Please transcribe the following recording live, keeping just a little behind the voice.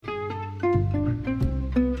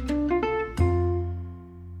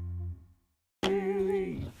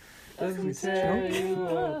to tear you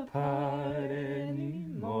apart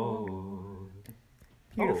anymore.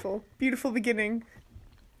 Beautiful. Beautiful beginning.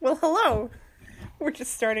 Well, hello. We're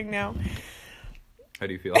just starting now. How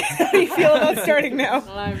do you feel? How do you feel about starting now?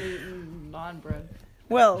 I'm eating non-bread.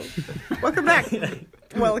 Well, welcome back.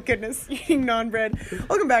 Well, goodness, eating non-bread.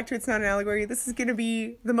 Welcome back to It's Not an Allegory. This is going to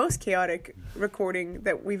be the most chaotic recording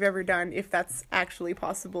that we've ever done, if that's actually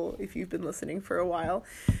possible, if you've been listening for a while.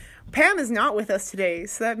 Pam is not with us today,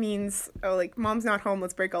 so that means, Mom's not home,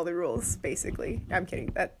 let's break all the rules, basically. I'm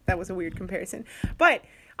kidding. That was a weird comparison. But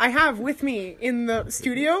I have with me in the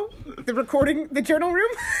studio, the journal room,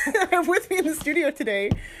 I have with me in the studio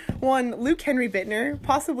today, one Luke Henry Bittner,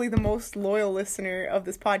 possibly the most loyal listener of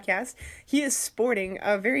this podcast. He is sporting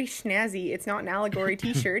a very snazzy It's Not an Allegory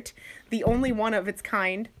t-shirt, the only one of its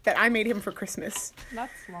kind that I made him for Christmas.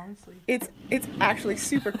 That's long sleeve. It's actually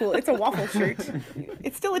super cool. It's a waffle shirt.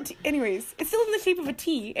 It's still anyways, it's still in the shape of a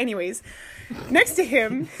T. Anyways, next to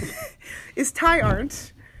him is Ty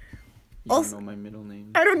Arndt. You don't know my middle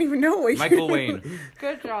name. I don't even know what Michael Wayne.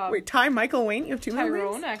 Good job. Wait, Ty Michael Wayne? You have two middle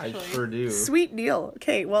Tyrone, names? actually. I sure do. Sweet deal.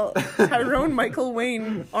 Okay, well, Tyrone Michael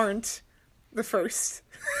Wayne aren't the first.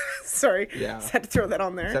 Sorry. Yeah. Just had to throw that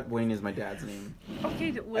on there. Except Wayne is my dad's name.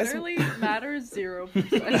 Okay, literally matters 0%.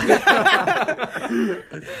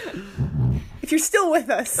 If you're still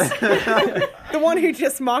with us, the one who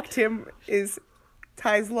just mocked him is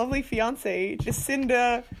Ty's lovely fiance,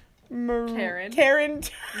 Jacinda Karen.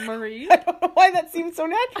 Marie? I don't know why that seemed so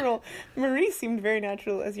natural. Marie seemed very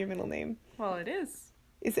natural as your middle name. Well, it is.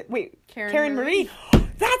 Is it? Wait, Karen Marie.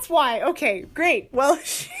 That's why. Okay, great. Well,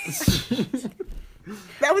 that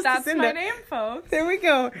was That's Jacinda. my name, folks. There we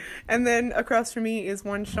go. And then across from me is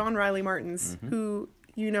one Sean Riley Martins, who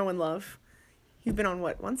you know and love. You've been on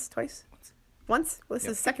what? Once? Twice? Once? Well, this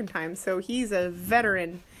is the second time, so he's a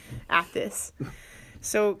veteran at this.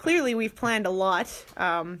 So clearly we've planned a lot.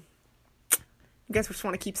 I guess we just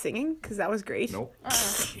want to keep singing, because that was great. Nope.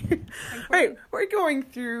 Right, we're going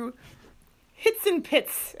through hits and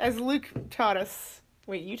pits, as Luke taught us.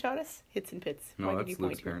 Wait, you taught us? Hits and pits. No, Why did you that's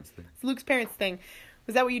point Luke's to it? parents' thing. It's Luke's parents' thing.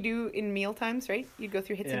 Was that what you do in meal times, right? You'd go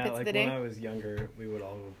through hits and pits of the day? When I was younger, we would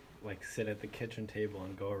all sit at the kitchen table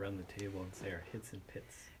and go around the table and say our hits and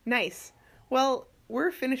pits. Nice. Well,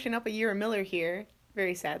 we're finishing up a year of Miller here,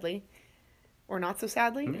 very sadly. Or not so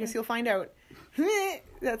sadly. I guess you'll find out.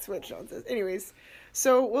 That's what Sean says. Anyways,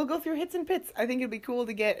 so we'll go through hits and pits. I think it'd be cool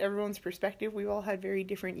to get everyone's perspective. We've all had very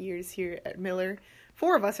different years here at Miller.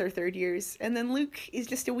 4 of us are third years. And then Luke is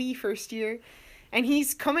just a wee first year. And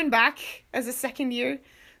he's coming back as a second year.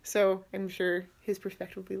 So I'm sure his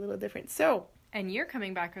perspective will be a little different. So And you're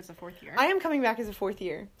coming back as a 4th year. I am coming back as a 4th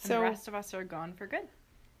year. And So the rest of us are gone for good.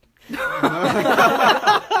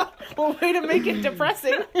 well, way to make it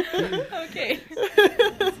depressing. Okay.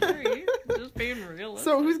 Sorry. Just being realistic.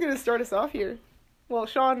 So who's going to start us off here? Well,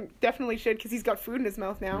 Sean definitely should, because he's got food in his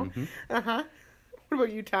mouth now. Mhm. Uh-huh. What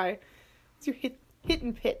about you, Ty? What's your hit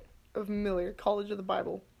and pit of Miller, College of the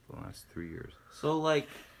Bible? For the last 3 years. So,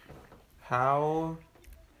 how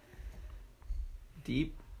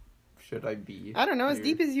deep should I be? I don't know, as here?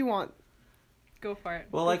 deep as you want. Go for it.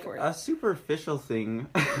 Well, Go for it. a superficial thing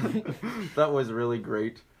that was really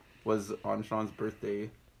great was on Sean's birthday.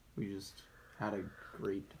 We just had a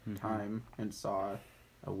great time and saw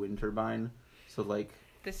a wind turbine. So,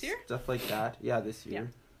 This year? stuff like that. Yeah, this year. Yeah.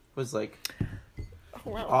 Was, Oh,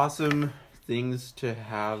 wow. awesome things to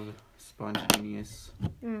have, spontaneous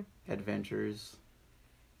Mm. adventures.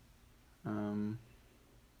 Sum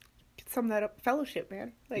that up. Fellowship,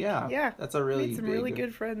 man. Yeah, that's a really Made some big really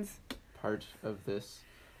good friends. part of this.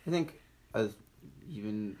 I think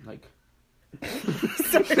even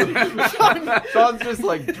Sorry. Sean's just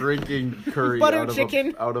drinking curry Butter out of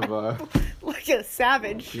chicken. out of a Like a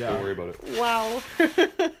savage. yeah. Don't worry about it. Wow.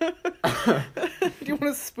 Do you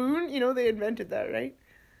want a spoon? You know they invented that, right?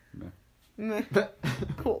 Meh. Meh.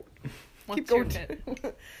 Cool. What's Keep your going. pit?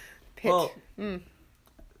 Pit. Well, Mm.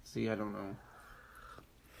 see, I don't know.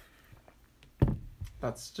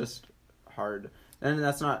 That's just hard. And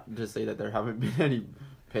that's not to say that there haven't been any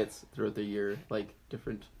pits throughout the year.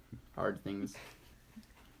 Different hard things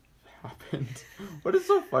happened. What is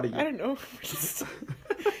so funny? I don't know.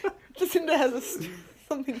 Jacinda has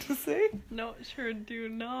something to say. No, sure do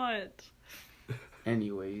not.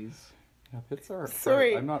 Anyways. Yeah, pits are...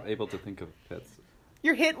 Sorry. I'm not able to think of pits.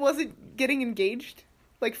 Your hit wasn't getting engaged?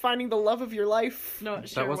 like finding the love of your life. No, it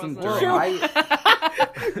sure wasn't wasn't. during-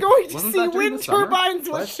 Going to Wasn't see that during wind the summer? turbines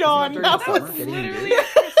with What? Sean. Isn't That that during was the summer? literally-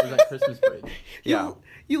 It was at Christmas break. Yeah.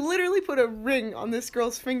 You literally put a ring on this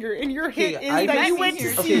girl's finger, and your hit Okay, is I that met you me went to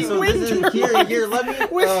here. see Okay, so wind this is turbines here. Let me.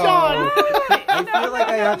 with Sean. I feel like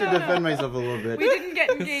I have to defend myself a little bit. We didn't get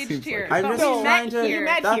engaged Seems here. like I'm but just No, we trying met to. here.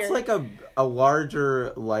 met That's here. like a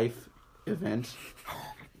larger life event.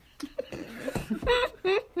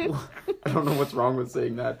 I don't know what's wrong with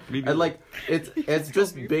saying that. Me And like it's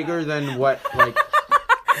just me bigger than what like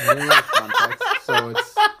real context. So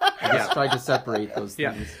it's I just Yeah. tried to separate those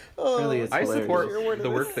Yeah. things. Oh, Really, it's I hilarious. support Your word of the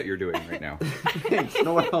work this. that you're doing right now. Thanks.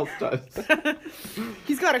 No one else does.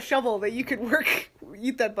 He's got a shovel that you could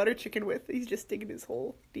eat that butter chicken with. He's just digging his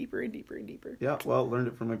hole deeper and deeper and deeper. Yeah, well, learned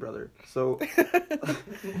it from my brother. So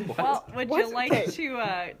Well, would What? you like Okay.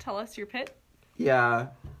 to tell us your pit? yeah,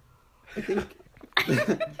 I think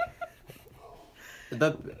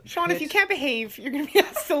the Sean, if you pitch- can't behave, you're gonna be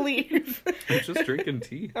asked to leave. I'm just drinking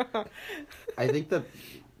tea. I think the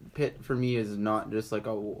pit for me is not just like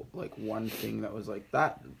one thing that was like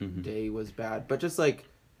that Mhm. day was bad, but just like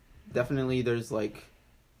definitely there's like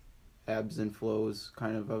ebbs and flows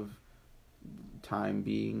kind of time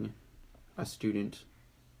being a student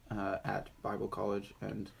at Bible college,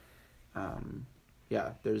 and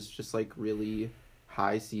yeah, there's just like really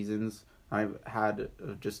high seasons. I've had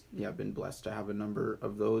been blessed to have a number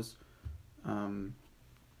of those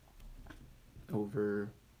over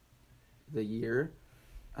the year.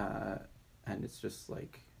 And it's just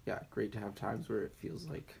like, yeah, great to have times where it feels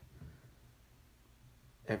like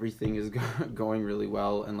everything is going really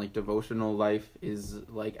well, and like devotional life is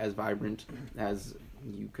like as vibrant as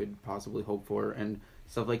you could possibly hope for and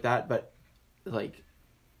stuff like that. But like,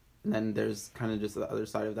 and then there's kind of just the other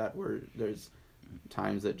side of that where there's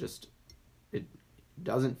times that just it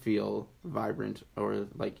doesn't feel vibrant, or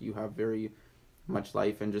like you have very much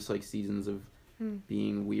life and just like seasons of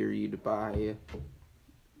being wearied by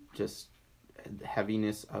just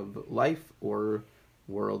heaviness of life or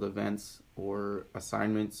world events or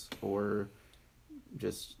assignments or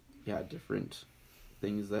just different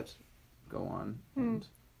things that go on. And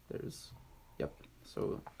there's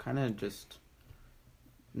so kind of just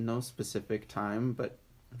no specific time, but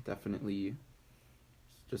definitely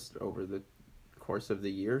just over the course of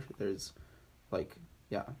the year there's like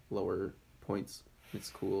lower points. It's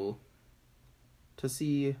cool to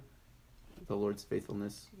see the Lord's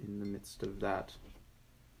faithfulness in the midst of that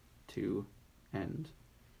too, and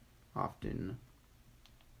often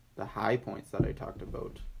the high points that I talked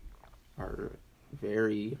about are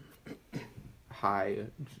very high,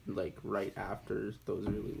 like right after those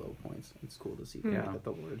really low points. It's cool to see that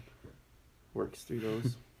the Lord works through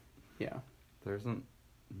those. Yeah. There isn't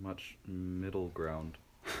much middle ground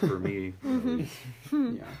for me. Really.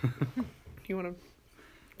 Yeah. Do you want to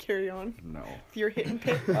carry on? No. If you're hitting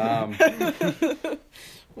pit.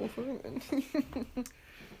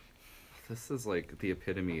 This is like the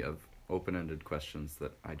epitome of open-ended questions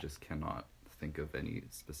that I just cannot think of any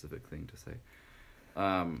specific thing to say.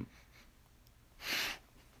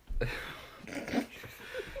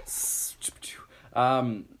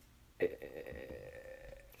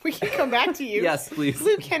 We can come back to you. Yes, please.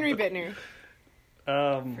 Luke Henry Bittner.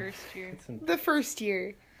 First year. It's an, The first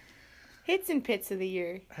year. Hits and pits of the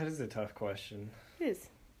year. that is a tough question. It is.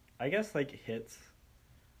 I guess like hits.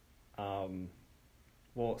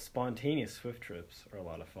 Well, spontaneous Swift trips are a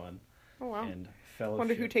lot of fun, Oh, wow. and fellowship.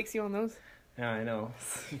 Wonder who takes you on those. Yeah, I know.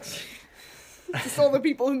 Just all the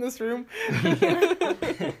people in this room.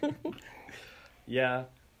 Yeah,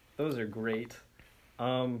 those are great.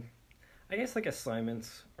 I guess like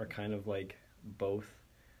assignments are kind of like both,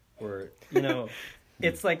 where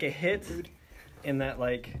it's like a hit in that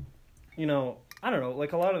like, I don't know,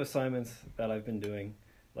 like a lot of assignments that I've been doing,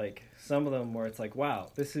 like some of them where it's like, wow,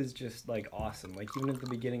 this is just like awesome. Like even at the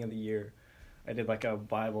beginning of the year, I did like a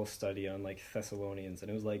Bible study on like Thessalonians, and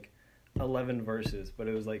it was like 11 verses, but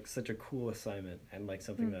it was like such a cool assignment and like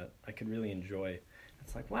something that I could really enjoy.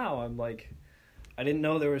 It's like, wow, I didn't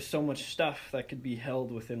know there was so much stuff that could be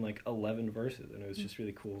held within like 11 verses, and it was just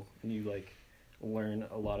really cool. And you like learn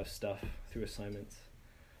a lot of stuff through assignments.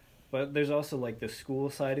 But there's also like the school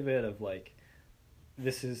side of it, of like,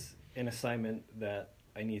 this is an assignment that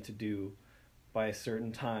I need to do by a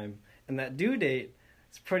certain time, and that due date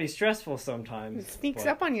is pretty stressful sometimes. It sneaks but-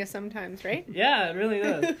 up on you sometimes, right? Yeah, it really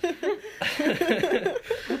does.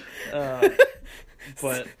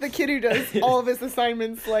 But The kid who does all of his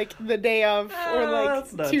assignments like the day of or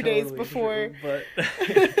that's like not 2 days totally before. true,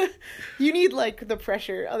 but You need like the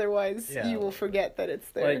pressure, otherwise Yeah. you will forget that it's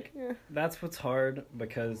there. Like, that's what's hard,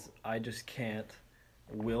 because I just can't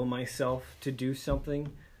will myself to do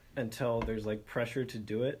something until there's like pressure to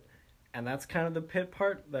do it. And that's kind of the pit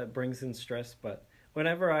part that brings in stress. But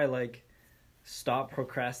whenever I like stop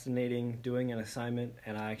procrastinating doing an assignment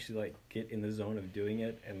and I actually like get in the zone of doing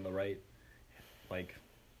it and the right like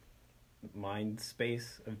mind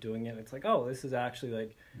space of doing it, it's like, oh, this is actually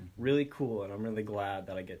like really cool, and I'm really glad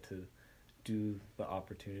that I get to do the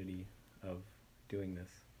opportunity of doing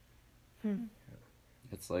this.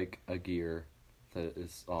 It's like a gear that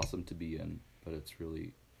is awesome to be in, but it's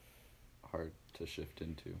really hard to shift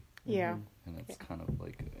into. Yeah. And it's kind of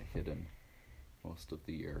like hidden most of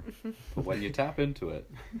the year. But when you tap into it,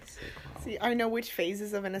 it's like, wow. See, I know which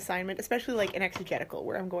phases of an assignment, especially like an exegetical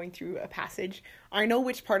where I'm going through a passage, I know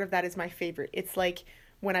which part of that is my favorite. It's like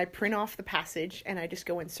when I print off the passage and I just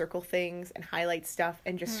go and circle things and highlight stuff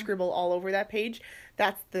and just scribble all over that page.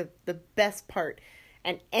 That's the best part.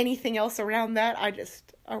 And anything else around that,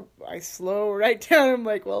 I slow right down. I'm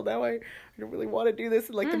like, well, now I don't really want to do this.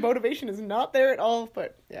 And like the motivation is not there at all.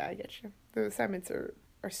 But yeah, I get you. The assignments are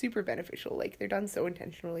super beneficial. Like they're done so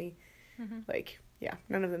intentionally. Like, yeah,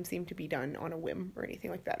 none of them seem to be done on a whim or anything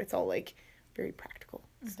like that. It's all like very practical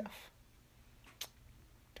stuff.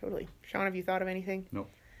 Totally. Sean, have you thought of anything? Nope.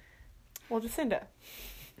 Well, Jacinda,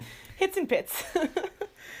 hits and pits.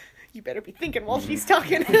 You better be thinking while she's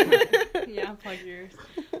talking. Yeah, plug yours.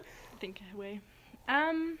 Think away.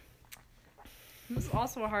 This is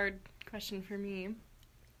also a hard question for me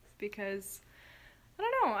because I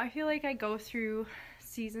don't know. I feel like I go through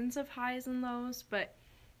seasons of highs and lows, but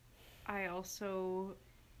I also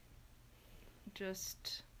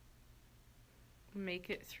just make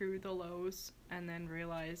it through the lows and then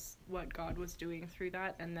realize what God was doing through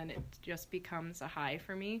that, and then it just becomes a high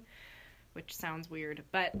for me, which sounds weird,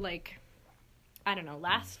 but like, I don't know,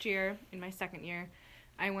 last year in my second year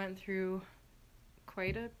I went through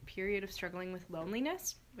quite a period of struggling with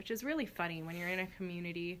loneliness, which is really funny when you're in a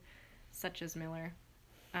community such as Miller,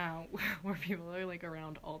 where people are like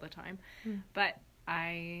around all the time. But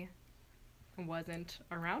I wasn't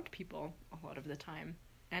around people a lot of the time,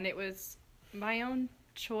 and it was my own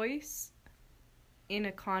choice in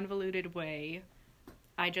a convoluted way.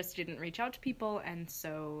 I just didn't reach out to people, and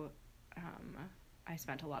so I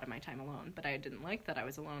spent a lot of my time alone. But I didn't like that I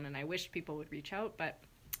was alone, and I wished people would reach out, but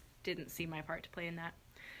didn't see my part to play in that.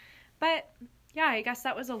 But yeah, I guess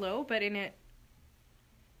that was a low, but in it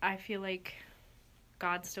I feel like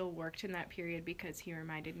God still worked in that period because he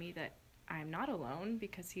reminded me that I'm not alone,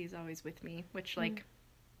 because he's always with me, which like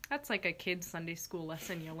that's like a kid's Sunday school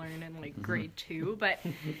lesson you learn in like grade 2, but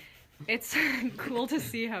it's cool to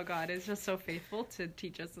see how God is just so faithful to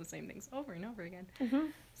teach us the same things over and over again.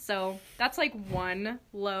 So that's like one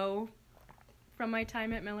low from my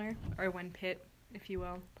time at Miller, or one pit, if you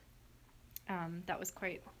will. That was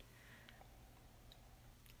quite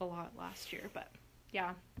a lot last year, but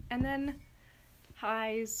yeah. And then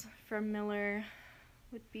highs from Miller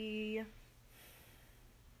would be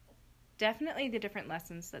definitely the different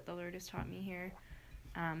lessons that the Lord has taught me here,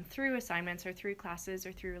 through assignments or through classes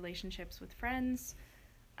or through relationships with friends,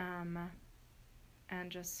 and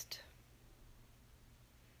just,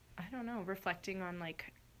 I don't know, reflecting on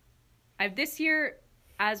like, this year,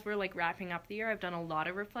 as we're like wrapping up the year, I've done a lot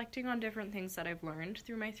of reflecting on different things that I've learned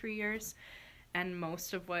through my 3 years, and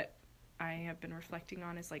most of what I have been reflecting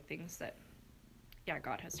on is like things that, yeah,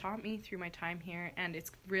 God has taught me through my time here, and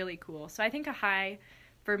it's really cool. So I think a high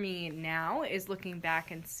for me now is looking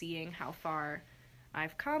back and seeing how far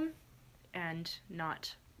I've come, and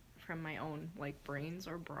not from my own like brains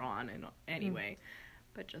or brawn in any way,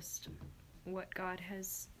 but just what God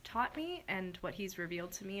has taught me and what he's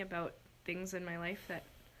revealed to me about things in my life that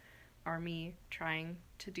are me trying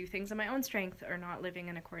to do things in my own strength or not living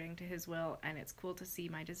in according to his will. And it's cool to see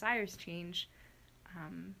my desires change,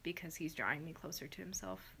 because he's drawing me closer to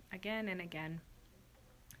himself again and again.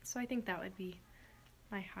 So I think that would be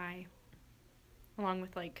my high, along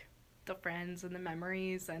with like the friends and the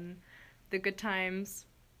memories and the good times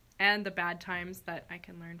and the bad times that I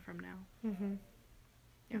can learn from now.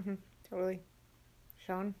 Totally.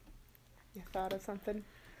 Sean, you thought of something?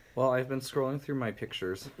 Well, I've been scrolling through my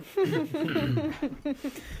pictures.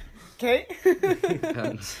 Okay.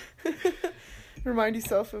 And Remind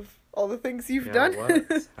yourself of all the things you've yeah, done.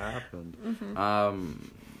 what's happened?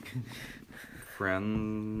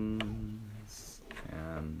 Friends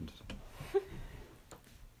and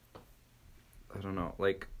I don't know,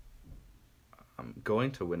 like going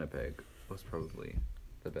to Winnipeg was probably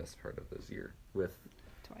the best part of this year with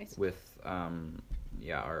Twice.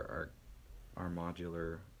 our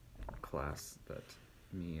modular class that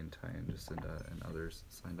me and Ty and Jacinda and others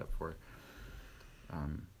signed up for.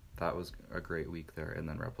 that was a great week there. And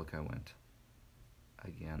then Replica went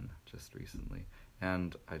again just recently.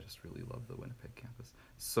 And I just really love the Winnipeg campus.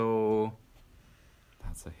 So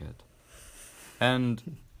that's a hit.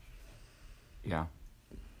 And yeah,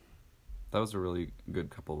 that was a really good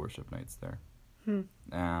couple worship nights there.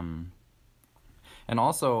 And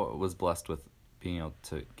also was blessed with being able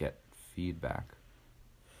to get feedback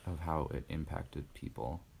of how it impacted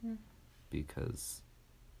people. Because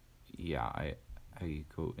yeah, I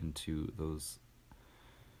go into those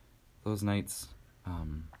nights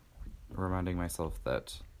reminding myself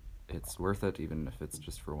that it's worth it, even if it's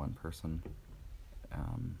just for one person.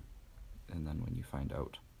 And then when you find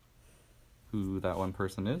out who that one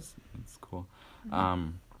person is, it's cool.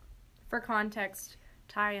 For context,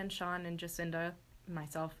 Ty and Sean and Jacinda,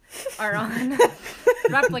 myself, are on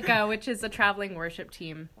Replica, which is a traveling worship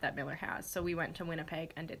team that Miller has. So we went to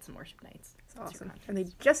Winnipeg and did some worship nights. It's That's your awesome. context. And they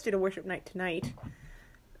just did a worship night tonight.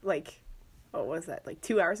 Like, what was that? Like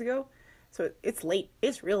 2 hours ago? So it's late.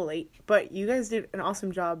 It's real late. But you guys did an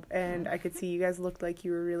awesome job. And I could see you guys looked like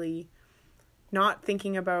you were really not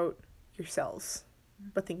thinking about yourselves,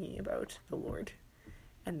 but thinking about the Lord.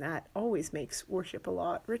 And that always makes worship a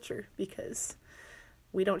lot richer, because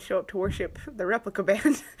we don't show up to worship the Replica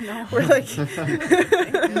band. No. We're like,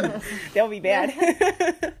 they'll be bad.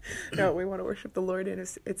 No, we want to worship the Lord, and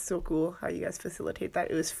it's so cool how you guys facilitate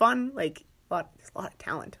that. It was fun, like there's a lot of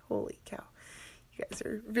talent. Holy cow. You guys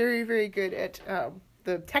are very, very good at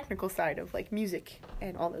the technical side of like music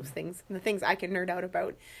and all those things, and the things I can nerd out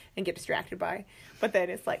about and get distracted by. But then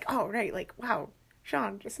it's like, oh, right, like, wow,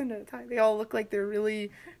 Sean, Jacinda, Ty, they all look like they're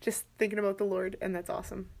really just thinking about the Lord, and that's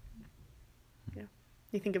awesome. Yeah.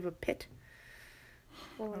 You think of a pit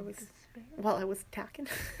while I was attacking.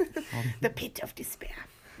 The pit of despair.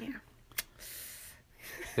 Yeah.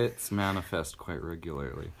 Hits manifest quite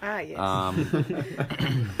regularly. Ah, yes.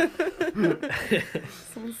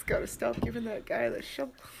 Someone's got to stop giving that guy the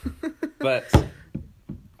shovel. But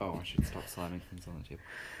I should stop slamming things on the table.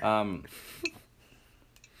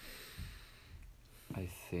 I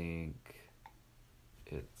think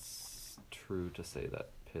it's true to say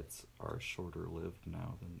that pits are shorter lived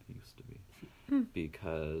now than they used to be.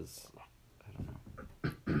 Because I don't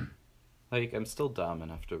know. Like, I'm still dumb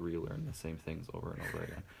enough to relearn the same things over and over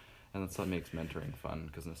again. And that's what makes mentoring fun,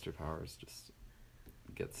 because Mr. Powers just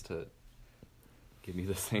gets to give me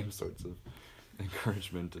the same sorts of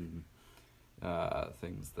encouragement and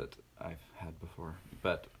things that I've had before.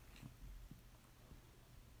 But,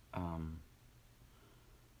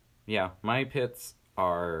 yeah, my pits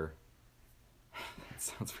are... It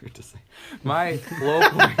sounds weird to say. My low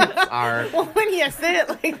points are... Well, when you say it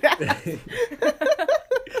like that...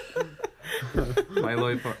 My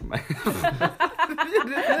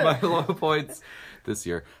low points this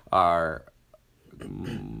year are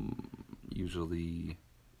usually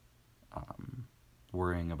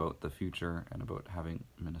worrying about the future and about having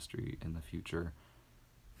ministry in the future,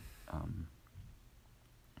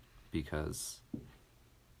 because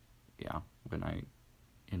when I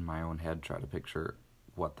in my own head try to picture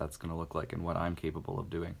what that's going to look like and what I'm capable of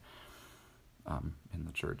doing in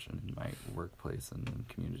the church and in my workplace and in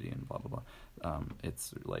community and blah blah blah,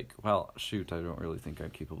 it's like, well, shoot, I don't really think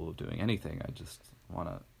I'm capable of doing anything. I just want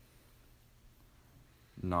to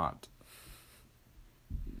not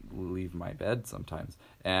leave my bed sometimes.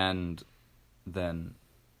 And then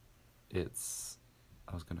it's,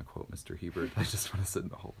 I was going to quote Mr. Hebert, I just want to sit in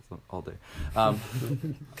the hole all day.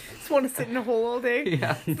 Just want to sit in a hole all day.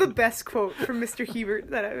 Yeah. It's the best quote from Mr.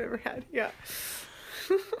 Hebert that I've ever had. Yeah.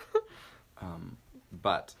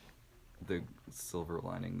 But the silver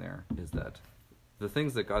lining there is that the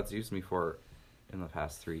things that God's used me for in the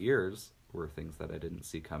past 3 years were things that I didn't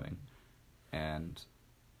see coming. And,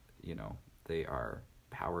 they are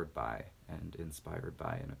powered by and inspired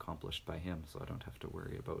by and accomplished by Him. So I don't have to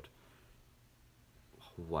worry about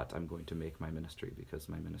what I'm going to make my ministry, because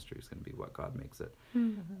my ministry is going to be what God makes it.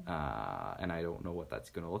 Mm-hmm. And I don't know what that's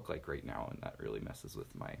going to look like right now. And that really messes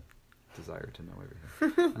with my desire to know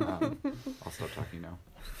everything. I'll stop talking now.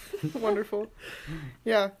 Wonderful.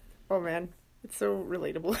 Yeah. Oh man, it's so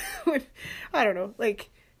relatable. I don't know, like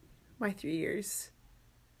my 3 years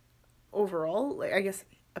overall, like I guess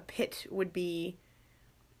a pit would be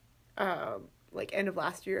like end of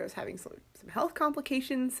last year I was having some health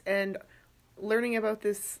complications and learning about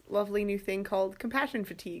this lovely new thing called compassion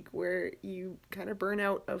fatigue, where you kind of burn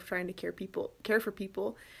out of trying to care for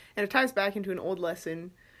people, and it ties back into an old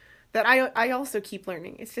lesson that I also keep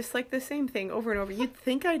learning. It's just like the same thing over and over. You'd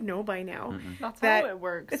think I'd know by now. That's that how it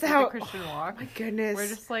works. It's with how the Christian walk. My goodness. We're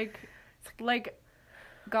just like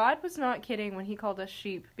God was not kidding when he called us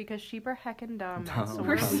sheep, because sheep are heckin' dumb. Dumb. So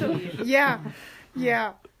We're so weird. yeah.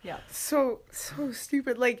 Yeah. So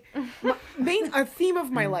stupid. Like a theme of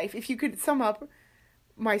my life. If you could sum up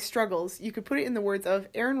my struggles, you could put it in the words of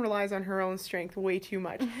Erin relies on her own strength way too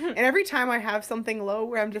much. And every time I have something low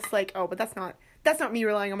where I'm just like, oh, but that's not me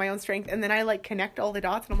relying on my own strength, and then I like connect all the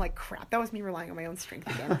dots and I'm like, crap, that was me relying on my own strength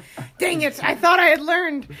again. Dang it, I thought I had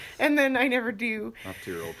learned, and then I never do. Up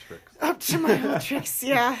to your old tricks. Up to my old tricks.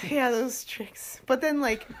 Yeah, those tricks. But then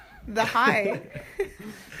like the high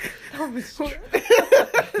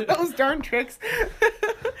those darn tricks.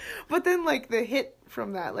 But then like the hit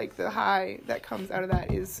from that, like the high that comes out of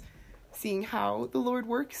that, is seeing how the Lord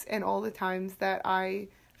works, and all the times that I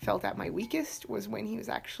felt at my weakest was when he was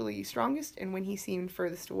actually strongest, and when he seemed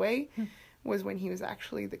furthest away was when he was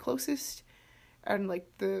actually the closest. And like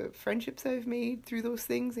the friendships I've made through those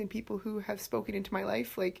things, and people who have spoken into my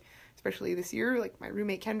life, like especially this year, like my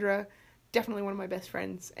roommate Kendra, definitely one of my best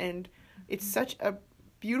friends, and it's such a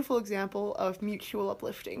beautiful example of mutual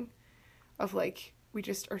uplifting, of like we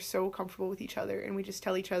just are so comfortable with each other, and we just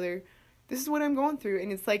tell each other, this is what I'm going through.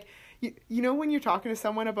 And it's like, you know when you're talking to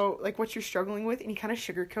someone about like what you're struggling with, and you kind of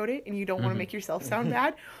sugarcoat it, and you don't want to make yourself sound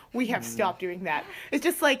bad? We have stopped doing that. It's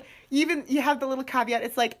just like, even you have the little caveat,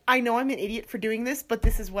 it's like, I know I'm an idiot for doing this, but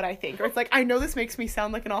this is what I think. Or it's like, I know this makes me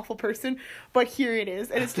sound like an awful person, but here it is.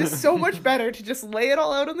 And it's just so much better to just lay it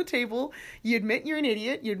all out on the table. You admit you're an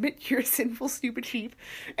idiot, you admit you're a sinful, stupid sheep,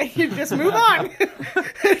 and you just move on.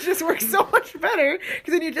 It just works so much better,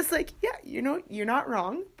 because then you're just like, yeah, you know, you're not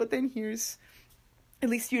wrong, but then here's, at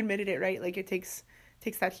least you admitted it, right? Like it takes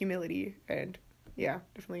that humility. And yeah,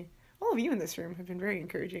 definitely all of you in this room have been very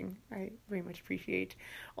encouraging. I very much appreciate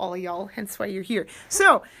all of y'all, hence why you're here.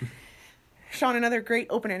 So, Sean, another great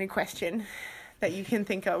open-ended question that you can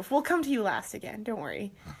think of. We'll come to you last again, don't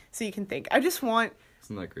worry. So you can think. I just want...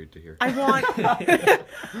 Isn't that great to hear? I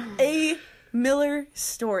want a Miller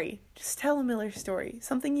story. Just tell a Miller story.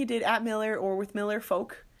 Something you did at Miller or with Miller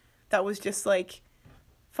folk that was just like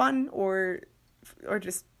fun, or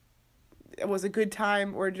just it was a good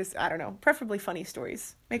time, or just, I don't know, preferably funny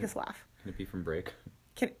stories. Make us laugh. Can it be from break?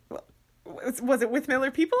 Was it with Miller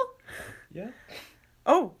people? Yeah.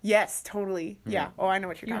 Oh, yes, totally. Yeah. Oh, I know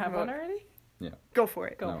what you're You talking have about. one already? Yeah. Go for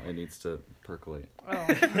it. No, it needs to percolate.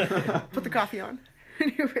 Oh. Put the coffee on.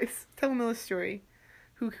 Anyways, tell a Miller story.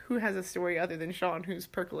 Who has a story other than Sean who's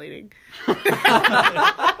percolating?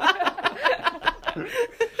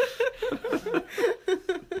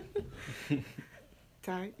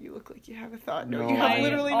 Ty, you look like you have a thought. No, you have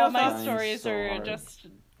literally no all my thoughts. stories So are hard. just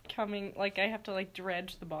coming, like I have to like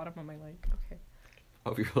dredge the bottom of my leg. Okay.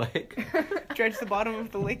 Of your leg? Dredge the bottom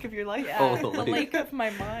of the lake of your life. Yeah, Oh, the the lake of my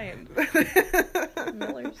mind.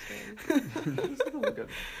 Miller stories. Look at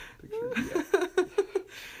pictures.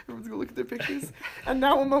 Everyone's gonna look at their pictures. And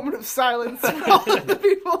now a moment of silence for all of the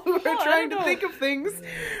people who are I trying to don't think of things.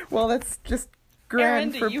 Well, that's just Erin,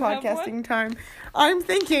 grand do for you have podcasting one? time. I'm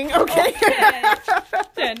thinking, okay.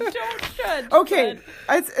 Then don't judge. Okay,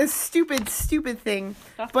 but it's a stupid thing.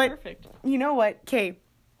 That's but- perfect. You know what? Okay,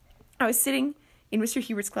 I was sitting in Mr.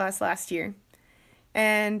 Hebert's class last year,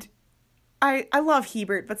 and I love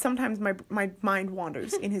Hebert, but sometimes my mind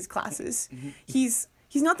wanders in his classes. He's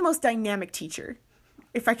not the most dynamic teacher,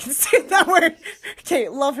 if I can say that word. Okay,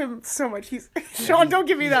 love him so much. Sean, don't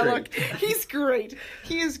give me that look. He's great.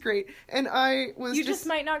 He is great. And I was You just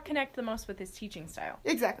might not connect the most with his teaching style.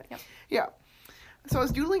 Exactly. Yeah. So I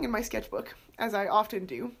was doodling in my sketchbook, as I often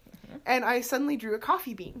do, and I suddenly drew a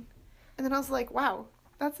coffee bean. And then I was like, wow,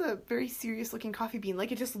 that's a very serious looking coffee bean.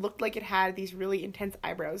 Like, it just looked like it had these really intense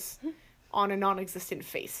eyebrows on a non-existent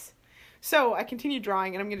face. So I continued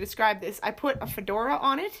drawing, and I'm going to describe this. I put a fedora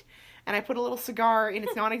on it, and I put a little cigar in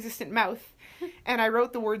its non-existent mouth, and I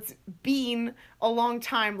wrote the words bean a long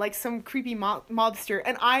time, like some creepy mobster,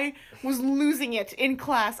 and I was losing it in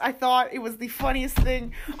class. I thought it was the funniest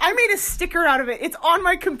thing. I made a sticker out of it. It's on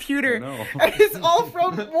my computer. Oh, no. And it's all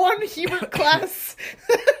from one Hebert class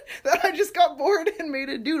that I just got bored and made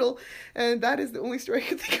a doodle, and that is the only story I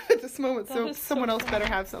can think of at this moment. That So is so someone else funny. better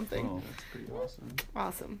have something. Oh, That's pretty awesome.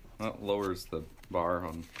 Awesome. that lowers the bar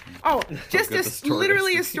on... Oh, just good the story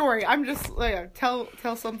literally a is. story. I'm just tell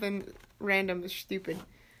something random is stupid.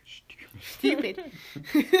 Stupid.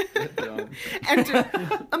 And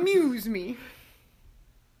to amuse me.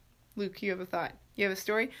 Luke, you have a thought. You have a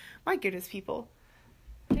story? My goodness, people.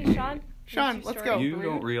 Hey, Sean. Sean, what's your let's story? go. You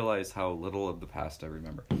don't realize how little of the past I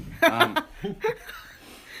remember. Um,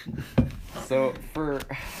 so, for...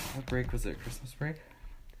 What break was it? Christmas break?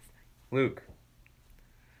 Luke,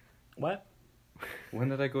 What? when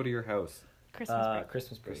did I go to your house? Christmas break.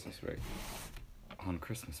 Christmas break. Christmas break. on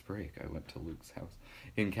Christmas break, I went to Luke's house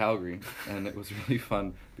in Calgary, and it was really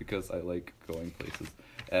fun because I like going places,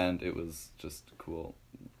 and it was just cool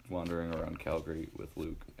wandering around Calgary with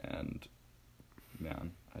Luke, and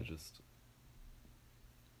man, I just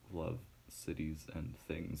love cities and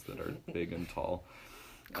things that are big and tall.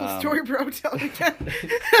 Cool story, bro. Tell me again.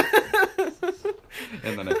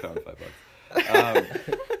 And then I found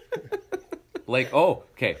 $5.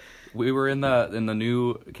 Okay. We were in the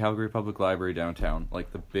new Calgary Public Library downtown,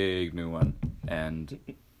 like the big new one, and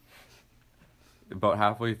about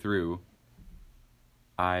halfway through,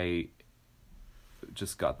 I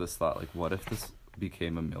just got this thought, like, what if this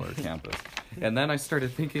became a Miller campus? And then I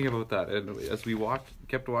started thinking about that, and as we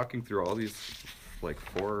kept walking through all these, like,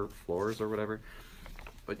 4 floors or whatever.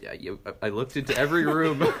 But yeah, I looked into every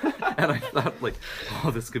room, and I thought, like,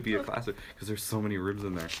 oh, this could be a classroom, because there's so many rooms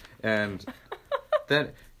in there. And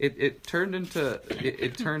then it turned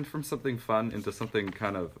from something fun into something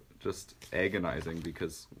kind of just agonizing,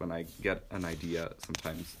 because when I get an idea,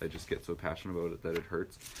 sometimes I just get so passionate about it that it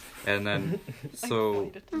hurts. And then,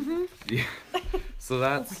 so, yeah, so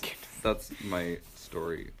that's my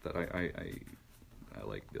story, that I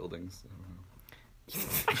like buildings.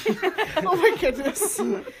 Oh my goodness.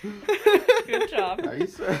 Good job.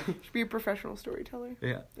 Nice. Should be a professional storyteller.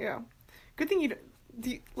 Yeah. Yeah. Good thing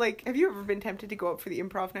have you ever been tempted to go up for the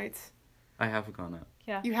improv nights? I have gone out.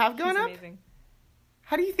 Yeah. You have gone she's up? Amazing.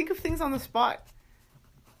 How do you think of things on the spot?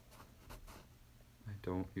 I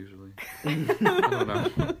don't usually. I don't know.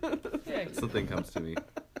 Yeah. Something comes to me.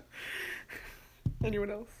 Anyone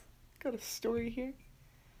else got a story here?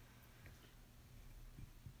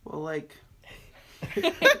 Well, like,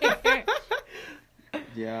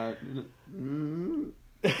 yeah.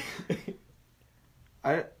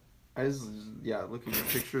 I was looking at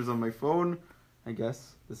pictures on my phone. I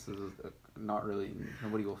guess this is not really,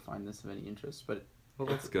 nobody will find this of any interest, but Well,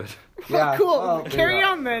 that's good. yeah. Cool. well, Carry yeah.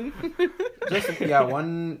 on then. Just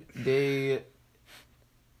one day,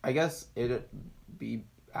 I guess it'd be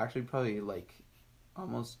actually probably like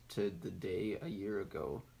almost to the day a year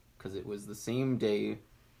ago, because it was the same day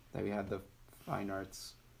that we had the fine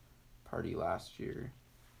arts party last year,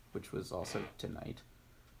 which was also tonight.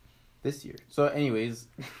 This year. So anyways,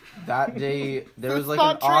 that day there was like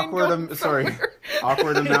an awkward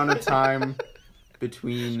amount of time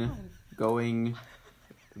between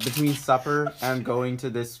supper and going to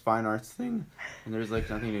this fine arts thing, and there's like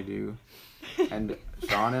nothing to do. And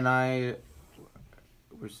Sean and I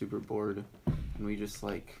were super bored, and we just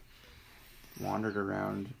like wandered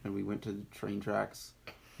around, and we went to the train tracks.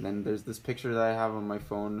 And then there's this picture that I have on my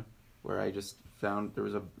phone where I just found there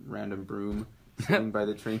was a random broom sitting by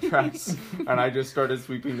the train tracks, and I just started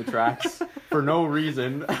sweeping the tracks for no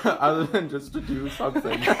reason other than just to do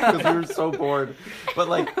something, because we were so bored. But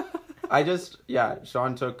like,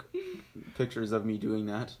 Sean took pictures of me doing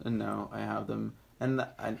that, and now I have them, and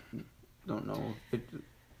I don't know, it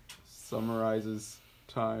summarizes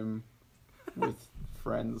time with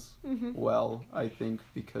friends well, I think,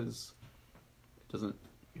 because it doesn't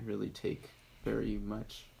really take very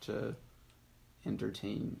much to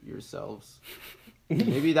entertain yourselves.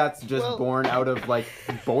 Maybe that's just born out of like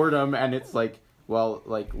boredom, and it's like, well,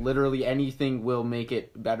 like literally anything will make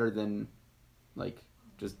it better than like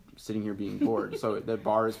just sitting here being bored. So the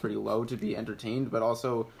bar is pretty low to be entertained, but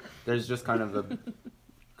also there's just kind of a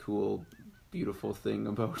cool, beautiful thing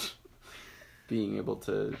about being able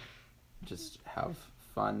to just have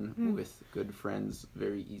fun with good friends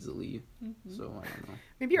very easily. So I don't know.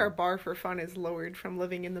 Maybe our bar for fun is lowered from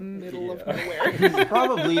living in the middle of nowhere.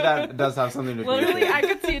 Probably that does have something to do with Literally, it. I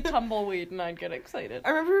could see a tumbleweed and I'd get excited. I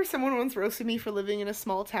remember someone once roasted me for living in a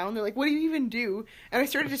small town. They're like, what do you even do? And I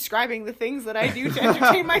started describing the things that I do to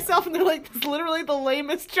entertain myself, and they're like, this is literally the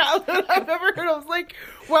lamest childhood I've ever heard. I was like,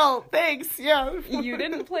 well, thanks, yeah. You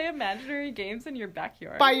didn't play imaginary games in your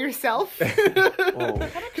backyard? By yourself? Oh,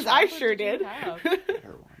 Because I sure did. You have?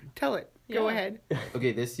 fair one. Tell it. Go Yeah. ahead.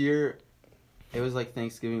 Okay, this year it was like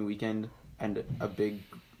Thanksgiving weekend, and a big,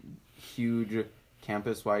 huge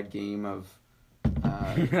campus-wide game of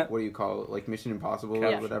what do you call it? Like Mission Impossible or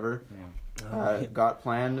Yeah. whatever. Yeah. Got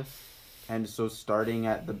planned, and so starting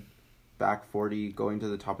at the back 40, going to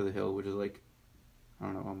the top of the hill, which is like, I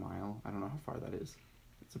don't know, a mile. I don't know how far that is.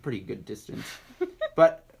 It's a pretty good distance.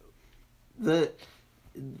 But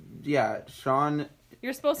Sean,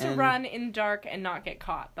 You're supposed to And- run in dark and not get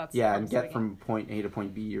caught. That's yeah, what and I'm get saying. from point A to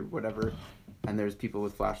point B or whatever. And there's people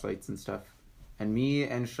with flashlights and stuff. And me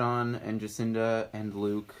and Sean and Jacinda and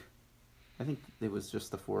Luke, I think it was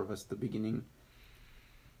just the 4 of us at the beginning.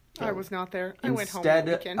 I was not there. I went home on the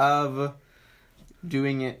Instead weekend. of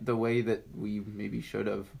doing it the way that we maybe should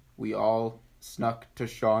have, we all snuck to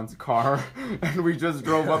Sean's car, and we just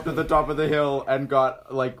drove up to the top of the hill and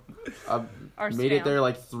got like made it spam. there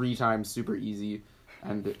like 3 times super easy.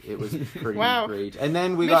 And it was pretty Wow. great. And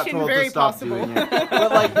then we Mission got told very to stop possible. doing it.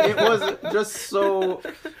 But like it was just so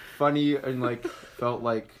funny and like felt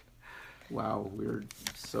like, wow, we're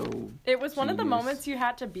so It was one of the genius. moments you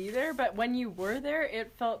had to be there, but when you were there,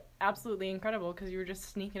 it felt absolutely incredible because you were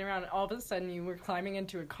just sneaking around, and all of a sudden you were climbing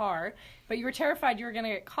into a car, but you were terrified you were going to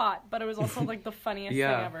get caught, but it was also like the funniest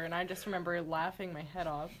Yeah. thing ever, and I just remember laughing my head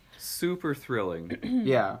off. Super thrilling.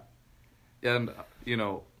 Yeah. And, you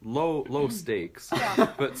know, low stakes, Yeah.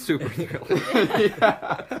 but super thrilling.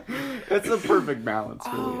 Yeah. It's a perfect balance,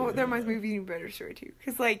 really. Oh, that reminds me of an even better story too.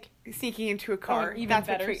 Because like sneaking into a car, an even that's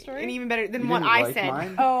what better story? and even better than You what didn't I like said.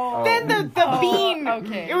 mine? Oh. Then the Oh, bean.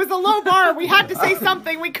 okay. It was a low bar. We had to say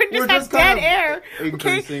something. We couldn't We're just have just kind dead of air.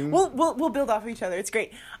 Okay, increasing. we'll build off of each other. It's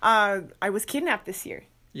great. I was kidnapped this year.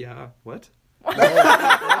 Yeah. What?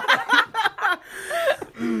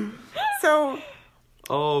 So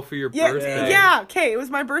Oh, for your yeah, birthday. yeah. Okay, it was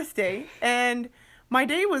my birthday, and my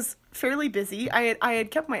day was fairly busy. I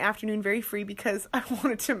had kept my afternoon very free because I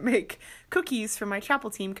wanted to make cookies for my chapel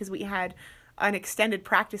team because we had an extended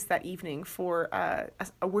practice that evening for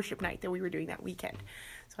a worship night that we were doing that weekend.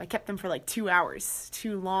 So I kept them for like 2 hours,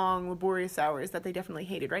 2 long, laborious hours that they definitely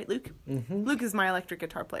hated, right, Luke? Mm-hmm. Luke is my electric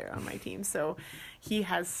guitar player on my team, so he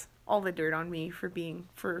has all the dirt on me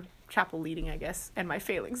for chapel leading, I guess, and my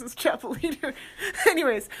failings as chapel leader.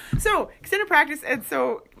 Anyways, so extended practice, and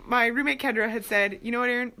so my roommate Kendra had said, you know what,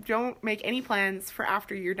 Aaron, don't make any plans for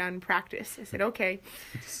after you're done practice. I said, okay.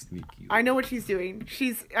 Sneaky. I know what she's doing.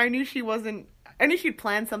 I knew she'd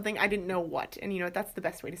planned something. I didn't know what. And you know, that's the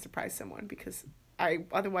best way to surprise someone because I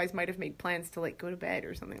otherwise might have made plans to like go to bed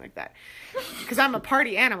or something like that. Because I'm a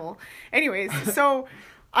party animal. Anyways, so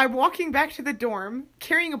I'm walking back to the dorm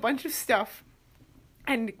carrying a bunch of stuff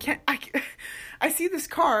and I see this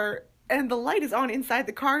car and the light is on inside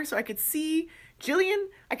the car so I could see Jillian,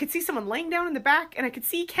 I could see someone laying down in the back, and I could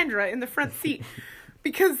see Kendra in the front seat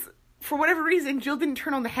because for whatever reason, Jill didn't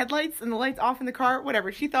turn on the headlights and the lights off in the car.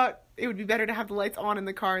 Whatever. She thought it would be better to have the lights on in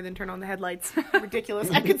the car than turn on the headlights. Ridiculous.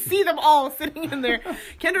 I could see them all sitting in there.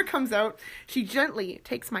 Kendra comes out. She gently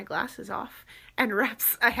takes my glasses off and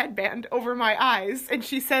wraps a headband over my eyes. And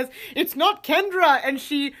she says, "It's not Kendra." And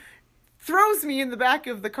she throws me in the back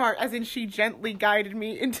of the car, as in she gently guided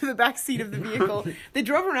me into the back seat of the vehicle. They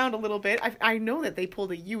drove around a little bit. I know that they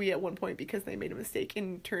pulled a Yui at one point because they made a mistake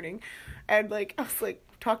in turning. And, like, I was, like,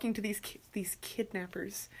 talking to these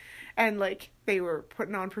kidnappers. And, like, they were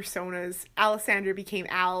putting on personas. Alessandra became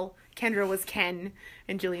Al. Kendra was Ken.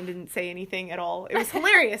 And Jillian didn't say anything at all. It was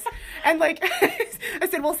hilarious. And, like, I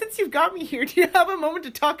said, well, since you've got me here, do you have a moment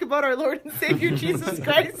to talk about our Lord and Savior Jesus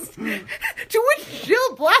Christ? To which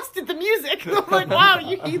Jill blasted the music. I'm like, wow,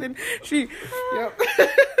 you heathen. Yep.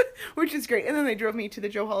 Which is great. And then they drove me to the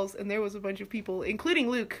Joe Halls, and there was a bunch of people, including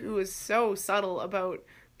Luke, who was so subtle about,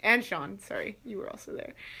 and Sean, sorry, you were also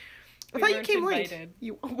there. I We thought you weren't came invited.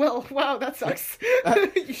 late. Well, wow, that sucks.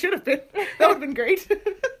 You should have been. That would have been great.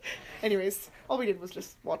 Anyways, all we did was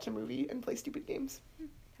just watch a movie and play stupid games.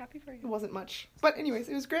 Happy for It you. wasn't much. But anyways,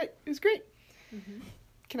 it was great. It was great. Mm-hmm.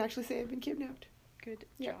 Can actually say I've been kidnapped. Good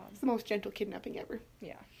Yeah, job. it's the most gentle kidnapping ever.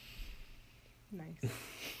 Yeah. Nice.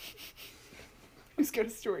 Who's got a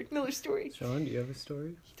story? Another story. Sean, do you have a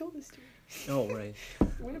story? He told this story. Oh, right.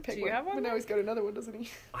 Winnipeg Do you one. have one But now then? he's got another one, doesn't he?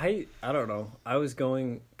 I don't know. I was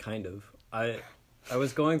going I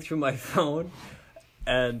was going through my phone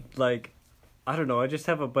and like I don't know, I just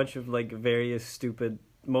have a bunch of like various stupid,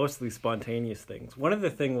 mostly spontaneous things. One of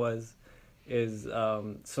the thing is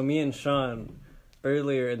so me and Sean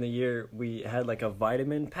earlier in the year we had like a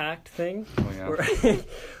vitamin pact thing Oh, yeah.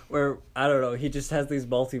 where I don't know, he just has these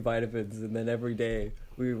multivitamins and then every day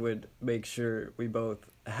we would make sure we both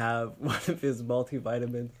have one of his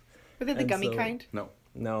multivitamins. Were they the And gummy so- kind? No.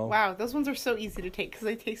 No. Wow, those ones are so easy to take because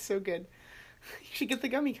they taste so good. You should get the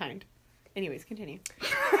gummy kind. Anyways, continue.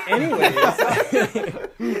 Anyways, An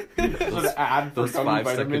ad for Those gummy 5-second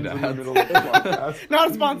vitamins in the ads. middle of the podcast.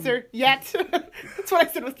 Not a sponsor yet. That's what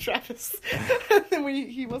I said with Travis. Then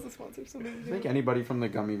he was a sponsor, so maybe. I think anybody from the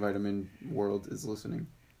gummy vitamin world is listening.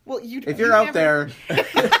 Well, you. If you're out there,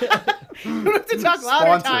 you don't have to talk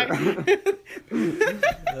louder, time.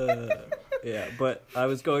 yeah, but I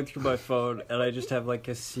was going through my phone and I just have like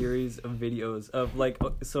a series of videos of like,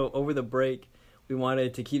 so over the break, we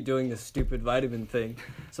wanted to keep doing this stupid vitamin thing.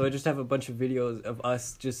 So I just have a bunch of videos of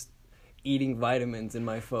us just eating vitamins in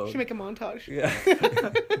my phone. Should make a montage. Yeah.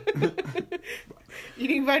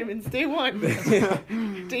 Eating vitamins, day 1.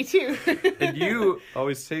 Day 2. And you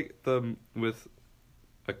always take them with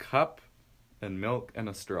a cup and milk and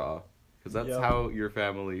a straw. Because that's Yep. how your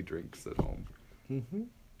family drinks at home. Mm-hmm.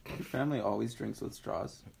 Your family always drinks with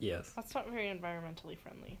straws. Yes. That's not very environmentally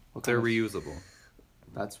friendly. What They're kind of- reusable.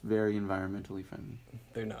 That's very environmentally friendly.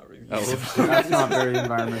 They're not really. Oh. That's not very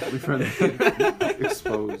environmentally friendly.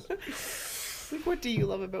 Exposed. Like, what do you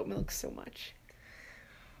love about milk so much?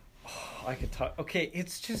 I could talk. Okay,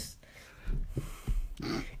 it's just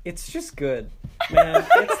good, man.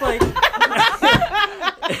 It's like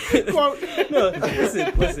Quote. no.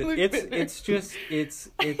 Listen. It's.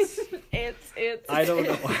 I don't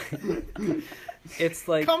know. It's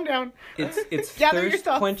like Calm down. it's Gather your thirst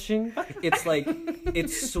thoughts. quenching. It's like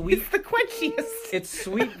it's sweet. It's the quenchiest. It's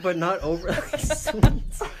sweet, but not overly sweet.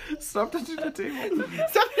 Stop touching the table.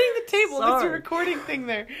 Stop hitting the table. That's Sorry. your recording thing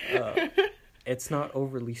there. It's not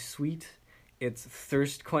overly sweet. It's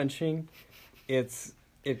thirst quenching.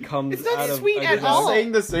 It comes It's not out of sweet a at good- all.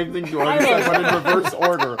 Saying the same thing you already said, but in reverse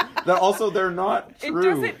order. That also they're not It true.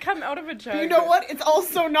 doesn't come out of a jug. You know what? It's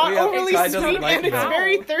also not Yeah, overly Ty doesn't sweet, like and it's that.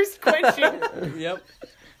 very thirst quenching. Yep.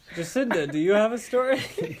 Jacinda, do you have a story?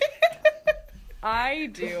 I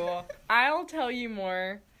do. I'll tell you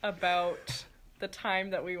more about the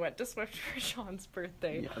time that we went to Swift for Sean's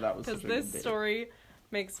birthday. Yeah, that was Because such a this good day. story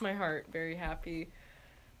makes my heart very happy.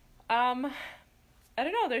 I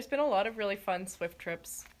don't know, there's been a lot of really fun Swift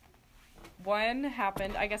trips. One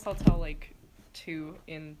happened, I guess I'll tell like two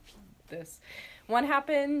in this. One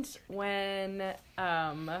happened when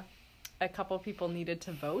a couple people needed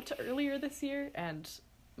to vote earlier this year, and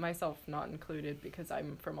myself not included because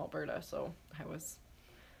I'm from Alberta, so I was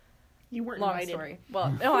You weren't long invited. story.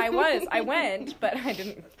 Well, no, I went, but I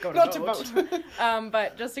didn't go to Not vote. to vote.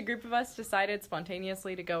 But just a group of us decided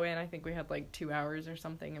spontaneously to go in. I think we had like 2 hours or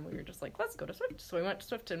something, and we were just like, let's go to Swift. So we went to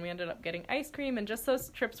Swift, and we ended up getting ice cream, and just those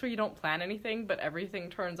trips where you don't plan anything, but everything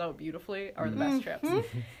turns out beautifully are the best trips.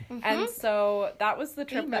 And so that was the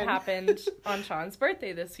trip that Amen. happened on Sean's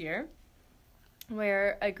birthday this year,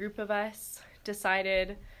 where a group of us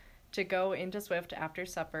decided to go into Swift after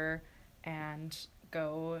supper and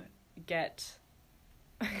go get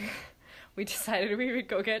we decided we would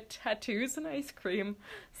go get tattoos and ice cream.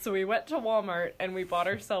 So we went to Walmart and we bought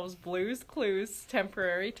ourselves Blue's Clues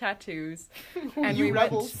temporary tattoos. And You we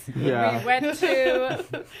rebels. Yeah. we went to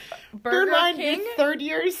Bear Burger in mind, King. you're third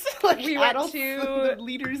years, like We went adults, to, the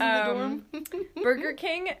leaders in the dorm. Burger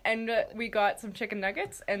King, and we got some chicken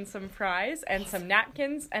nuggets and some fries and some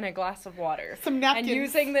napkins and a glass of water. Some napkins. And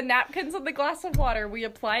using the napkins and the glass of water, we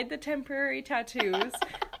applied the temporary tattoos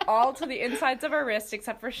all to the insides of our wrist,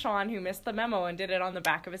 except for Sean, who missed the memo and did it on the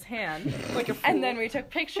back of his hand. Like a And then we took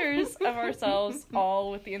pictures of ourselves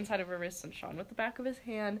all with the inside of our wrist and Sean with the back of his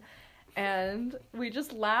hand. And we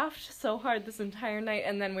just laughed so hard this entire night.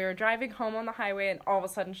 And then we were driving home on the highway, and all of a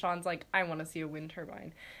sudden Sean's like, I want to see a wind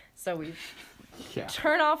turbine. So we Yeah.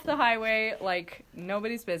 turn off the highway like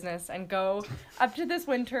nobody's business and go up to this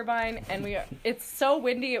wind turbine, and it's so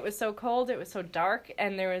windy, it was so cold, it was so dark,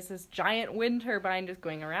 and there was this giant wind turbine just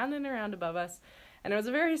going around and around above us, and it was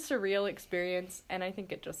a very surreal experience, and I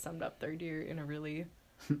think it just summed up third year in a really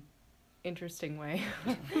interesting way.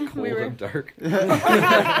 Cold We were and dark.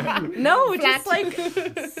 no, just like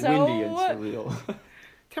so Windy and surreal.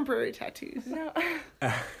 temporary tattoos. no,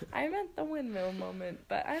 I meant the windmill moment,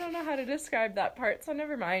 but I don't know how to describe that part, so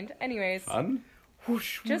never mind. Anyways, Fun?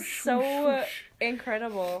 Whoosh, just whoosh, so whoosh, whoosh.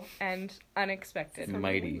 incredible and unexpected.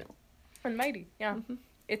 Mighty. And mighty, yeah.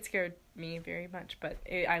 It scared me very much, but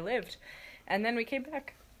I lived. And then we came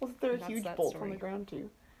back. Wasn't there a That's huge that bolt story. on the ground too?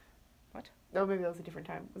 What? Oh, maybe that was a different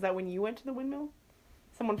time. Was that when you went to the windmill?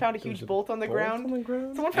 Someone found a There's huge a bolt on the ground. On the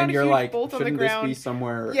ground? Someone found And a you're huge like, bolt on the shouldn't this ground. be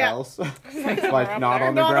somewhere Yeah. else? Somewhere like up not there.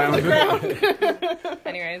 on the Not ground. on the ground.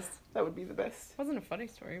 Anyways, That would be the best. wasn't a funny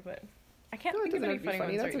story, but I can't No, it think of doesn't any have to be funny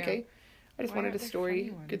funny. ones That's right okay. I just Why wanted aren't a there story,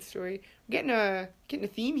 funny ones? good story. We're getting a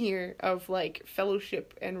theme here of like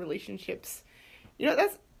fellowship and relationships. You know,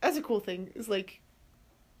 that's a cool thing. Is like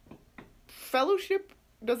fellowship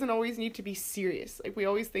doesn't always need to be serious. Like we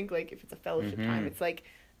always think like if it's a fellowship time, it's like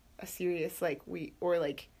a serious like we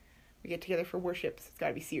get together for worships. It's got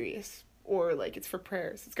to be serious. Or like it's for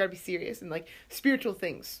prayers. It's got to be serious. And like spiritual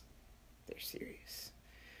things, they're serious.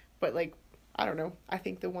 But like I don't know. I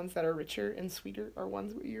think the ones that are richer and sweeter are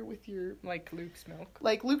ones where you're with your now. Like Luke's milk.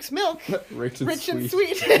 like Luke's milk. Rich and Rich sweet. and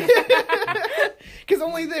sweet. Because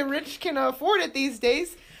only the rich can afford it these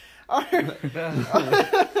days. Sorry,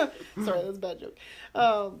 that's a bad joke.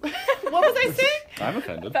 What was I saying? I'm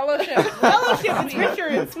offended. Fellowship. Fellowship. It's richer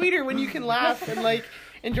and sweeter when you can laugh and like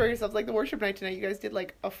enjoy yourselves. Like the worship night tonight, you guys did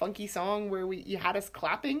like a funky song where you had us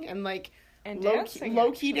clapping and like And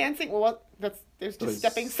low key dancing. Well, there's just Those-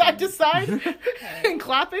 stepping side to side and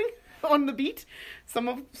clapping. on the beat. Some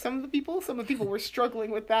of the people were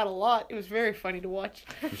struggling with that a lot. It was very funny to watch.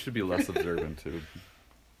 You should be less observant to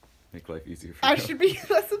make life easier for I you. should be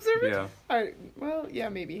less observant? Yeah. Well, yeah,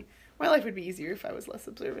 maybe. My life would be easier if I was less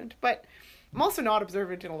observant. But I'm also not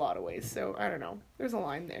observant in a lot of ways, so I don't know. There's a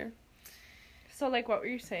line there. So, like, what were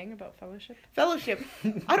you saying about fellowship? Fellowship.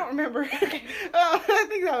 I don't remember. I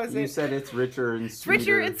think that was You it. said it's richer and It's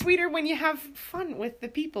sweeter. richer and sweeter when you have fun with the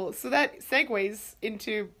people. So that segues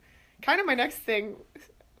into kind of my next thing,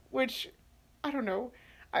 which, I don't know.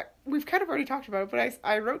 We've kind of already talked about it, but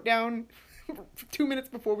I wrote down 2 minutes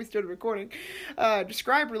before we started recording,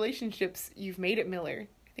 describe relationships you've made at Miller.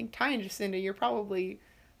 I think Ty and Jacinda, you're probably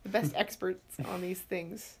the best experts on these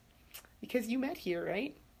things. Because you met here,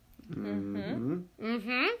 right? Mm-hmm.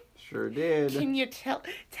 Mm-hmm. Sure did. Can you tell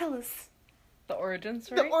us The origin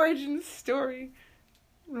story? the origin story?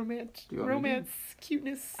 Romance, Do you want me to?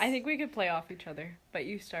 cuteness. I think we could play off each other, but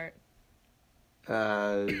you start.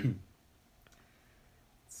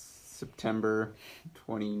 September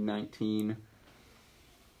 2019,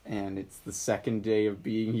 and it's the second day of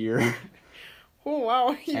being here. Oh, wow.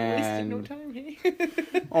 You wasted no And- time, hey?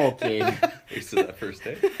 Okay. Wasted that first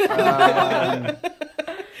day.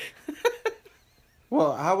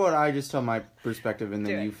 Well, how about I just tell my perspective and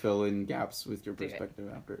Do then it. you fill in gaps with your Do it. perspective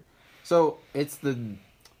after. So it's the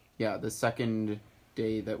second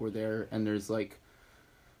day that we're there, and there's like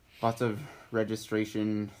lots of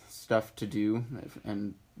registration stuff to do,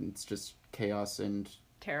 and it's just chaos and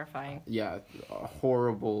Terrifying.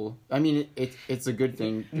 horrible. I mean, it's a good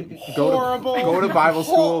thing. Horrible. Go to Bible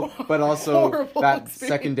school, but also Horrible that experience.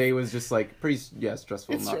 second day was just like pretty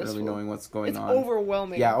stressful. It's Not really stressful. knowing what's going It's on.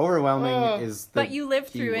 overwhelming. Yeah, overwhelming Ugh. is the But you live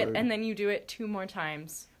key through it, word. and then you do it 2 more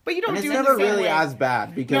times. But you don't And it's do it never the same really way. as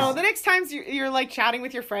bad because No, the next times you're like chatting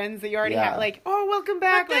with your friends that you already Yeah. have, like, oh, welcome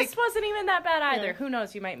back. But this Like, wasn't even that bad either. Yeah. Who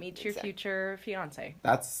knows? You might meet your Exactly. future fiance.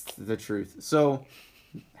 that's the truth. So,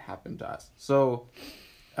 happened to us. So,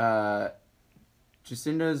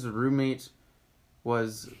 Jacinda's roommate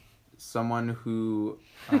was someone who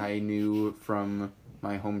I knew from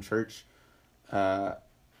my home church.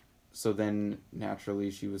 So then, naturally,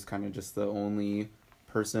 she was kind of just the only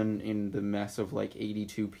person in the mess of like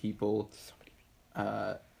 82 people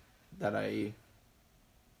that I,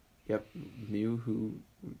 knew who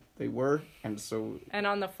they were. And so, And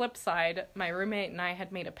on the flip side, my roommate and I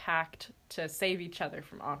had made a pact to save each other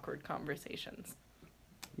from awkward conversations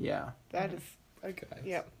yeah. that is, Guys.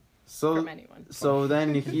 yeah. So, from anyone. So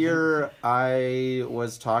then here I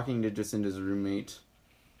was talking to Jacinda's roommate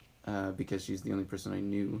because she's the only person I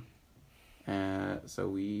knew. So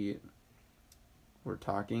we were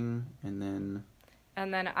talking, and then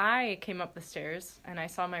And then I came up the stairs and I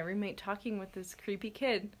saw my roommate talking with this creepy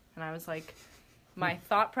kid. And I was like, my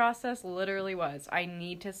thought process literally was, I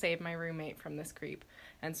need to save my roommate from this creep.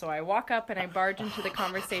 And so I walk up and I barge into the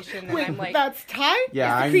conversation and Wait, I'm like, that's Ty?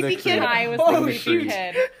 Yeah, Is I'm the the creepy kid. creep. Ty was Oh, the creepy shoot.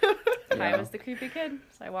 kid. Ty Yeah. was the creepy kid.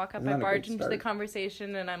 So I walk up, Isn't I that a barge good into the start?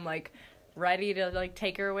 conversation and I'm like ready to like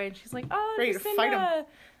take her away. And she's like, oh, Ready to fight Jacinda,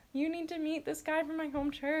 you need to meet this guy from my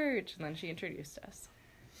home church. And then she introduced us.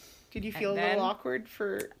 Did you feel a And little then awkward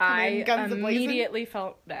for coming I in guns a-blazing? immediately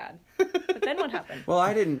felt bad. But then what happened? well,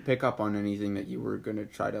 I didn't pick up on anything that you were gonna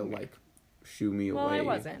try to like shoo me Well, away. I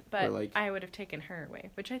wasn't, but or, like, I would have taken her away,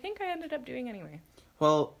 which I think I ended up doing anyway.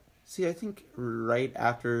 well, see, I think right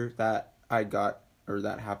after that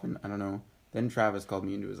that happened. I don't know. Then Travis called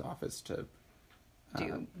me into his office to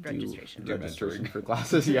Do registration. Do registration mentoring. for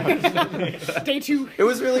classes. Yeah. Day 2. It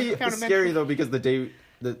was really Found a scary mentor. though because the day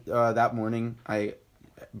that morning I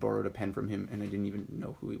borrowed a pen from him and I didn't even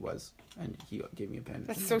know who he was and he gave me a pen.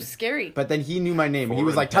 That's so scary. But then he knew my name. He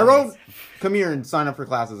was Foreign like, pens. "Tyrone, come here and sign up for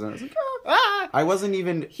classes." And I was like, "Oh." Ah! I wasn't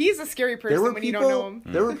even. He's a scary There person were when people. you don't know him.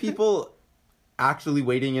 There were people actually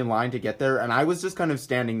waiting in line to get there, and I was just kind of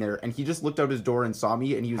standing there. And he just looked out his door and saw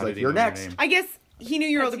me, and he was How like, did he "You're know your next." name? I guess he knew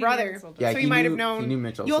your Because older he knew brother. his older Yeah, so he he might knew- have known. he knew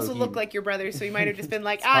Mitchell, You so also he- look like your brother, so he might have just been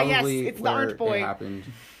like, It's ah, yes, probably it's the where orange it boy. happened.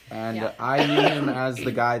 And Yeah. I knew him as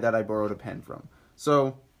the guy that I borrowed a pen from.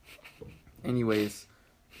 So, anyways,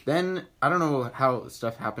 then I don't know how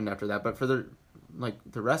stuff happened after that, but for the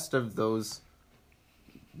rest of those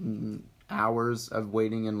hours of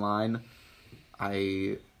waiting in line,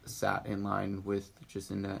 I sat in line with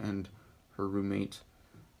Jacinda and her roommate.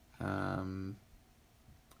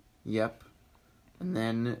 Yep. And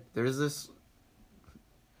then there's this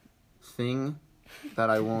thing that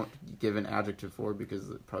I won't give an adjective for because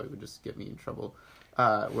it probably would just get me in trouble.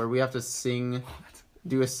 Where we have to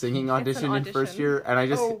do a singing audition in first audition. year,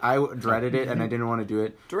 and Oh. I dreaded it and I didn't want to do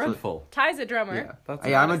it. Dreadful. Ty's a drummer. Yeah, That's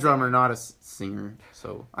yeah, I'm not a a drummer, not a singer,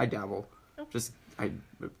 so I dabble. Just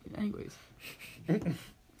Anyways.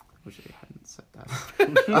 Wish I hadn't said that.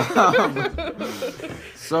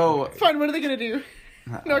 So Fine, what are they gonna do?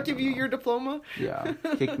 Not give you your diploma? yeah,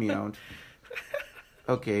 kick me out.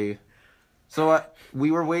 Okay, so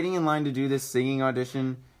we were waiting in line to do this singing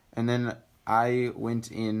audition, and then I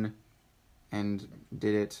went in and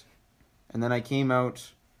did it, and then I came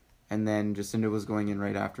out, and then Jacinda was going in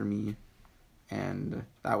right after me, and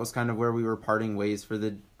that was kind of where we were parting ways for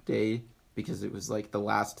the day, because it was like the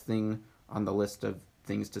last thing on the list of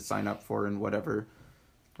things to sign up for and whatever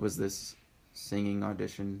was this singing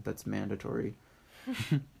audition that's mandatory.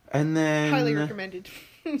 And then Highly recommended.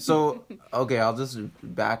 so okay, I'll just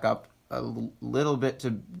back up a little bit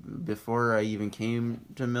to before I even came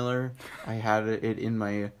to Miller. I had it in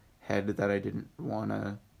my head that I didn't want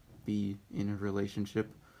to be in a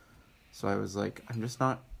relationship, so I was like, I'm just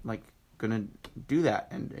not like gonna do that,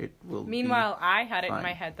 and it will. Meanwhile, I had it in fine.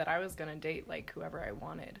 my head that I was gonna date like whoever I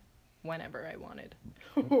wanted, whenever I wanted.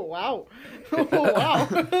 Oh, wow. Oh, wow.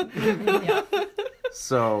 Yeah.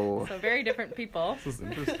 So So very different people. This is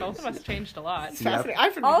interesting. Both of us changed a lot. It's fascinating.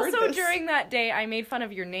 I've never heard Also, this. during that day, I made fun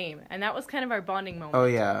of your name, and that was kind of our bonding moment. oh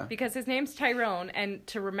yeah, Because his name's Tyrone, and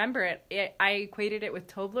to remember it, I equated it with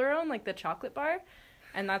Toblerone, like the chocolate bar,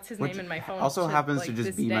 and that's his which name in my phone. also happens like, to just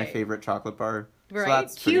this be my day. favorite chocolate bar. Right? So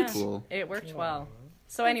that's pretty Cute. cool. It worked well.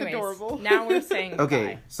 So, That's anyways, adorable. now we're saying Okay,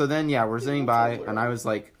 bye. so then yeah, we're saying bye, and I was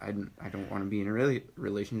like, I don't want to be in a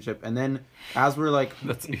relationship, and then as we're like,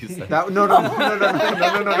 That's what you said. that no.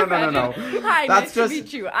 Hi, That's nice just to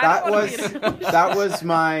meet you. I that don't want was to be in a relationship. that was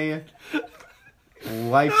my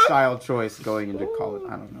lifestyle choice going into college.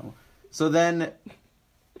 I don't know. So then,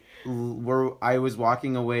 I was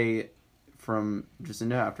walking away from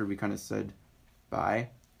Jacinda after we kind of said bye,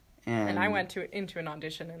 And I went into an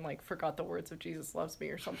audition and like forgot the words of Jesus loves me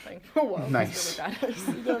or something. Oh, wow. Nice. It's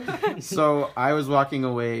really bad. So I was walking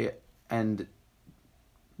away, and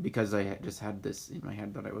because I just had this in my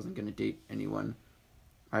head that I wasn't going to date anyone,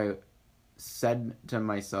 I said to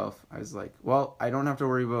myself, I was like, well, I don't have to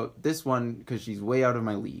worry about this one because she's way out of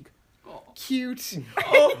my league. Cute.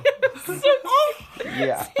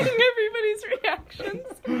 Yeah. Seeing everybody's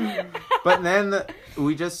reactions. But then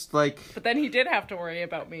we just like, But then he did have to worry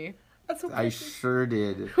about me. That's okay. I sure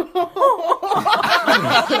did.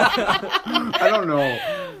 I don't know.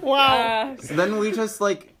 Wow. So then we just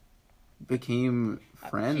like became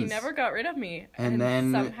friends. He never got rid of me. and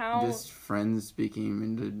then somehow, just friends became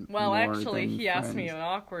into well, more actually, than he asked me friends. an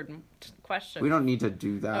awkward question. We don't need to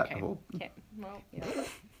do that Okay. whole. Okay. Well, yeah.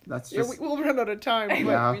 That's Yeah, just we'll run out of time, but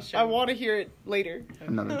Yeah. We should. I want to hear it later.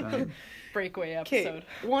 another time. Breakaway Okay, episode.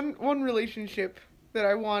 one relationship that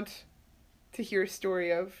I want to hear a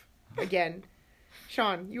story of again.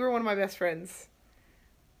 Sean, you were one of my best friends.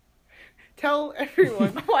 Tell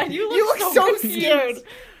everyone. Why do you look You look so confused? scared.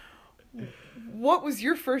 What was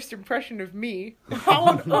your first impression of me? How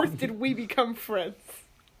on earth did we become friends?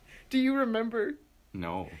 Do you remember?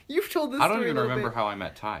 No. You've told this I don't story even a little remember bit. how I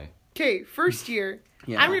met Ty. Okay, first year.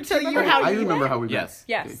 Yeah. I'm going to tell you Remember how I you remember met. how we met. Yes.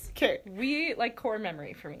 Yes. Okay. We like core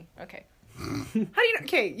memory for me. Okay. How do you know?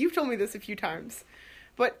 Okay, you've told me this a few times.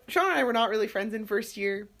 But Sean and I were not really friends in first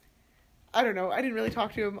year. I don't know. I didn't really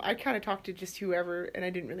talk to him. I kind of talked to just whoever, and I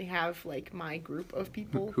didn't really have, like, my group of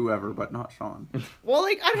people. Whoever, but not Sean. Well,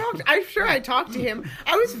 like, I'm sure I talked to him.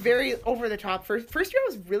 I was very over the top. First year I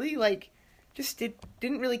was really, like, just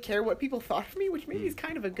didn't really care what people thought of me, which maybe is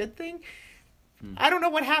kind of a good thing. I don't know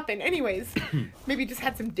what happened. Anyways, maybe just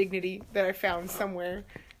had some dignity that I found somewhere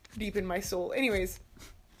deep in my soul. Anyways,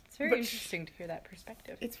 It's very But- interesting to hear that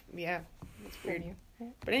perspective. it's weird. weird.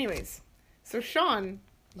 But anyways, so Sean,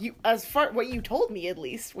 what you told me at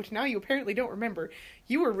least, which now you apparently don't remember,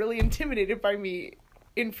 you were really intimidated by me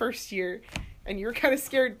in first year, and you were kind of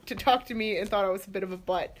scared to talk to me and thought I was a bit of a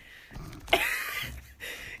butt.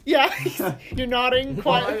 Yeah, you're nodding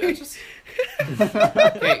quietly.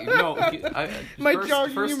 Okay, no. My first,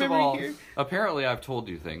 jogging first of memory all, here. apparently I've told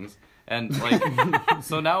you things, and like,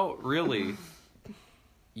 so now really,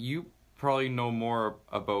 you probably know more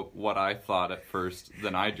about what I thought at first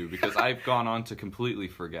than I do because I've gone on to completely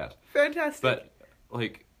forget. Fantastic. But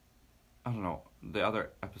like, I don't know. The other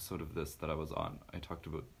episode of this that I was on, I talked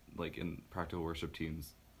about like in practical worship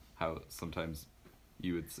teams, how sometimes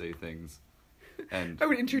you would say things. And I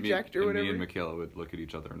would interject or whatever. Me and Michaela would look at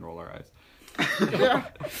each other and roll our eyes. Yeah.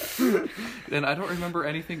 And I don't remember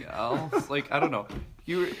anything else. Like, I don't know.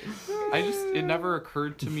 It never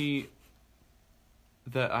occurred to me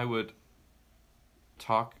that I would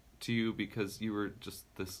talk to you because you were just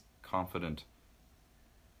this confident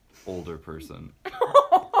older person.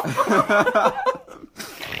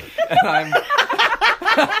 And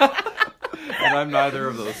and I'm neither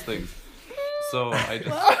of those things. So I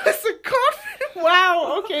just That's a confident.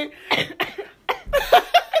 Wow. Okay.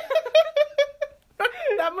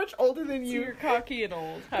 That much older than So you. you're cocky and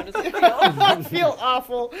old. How does it feel? I feel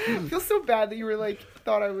awful. I feel so bad that you were like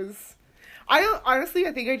thought I was. I honestly,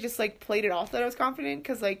 I think I just like played it off that I was confident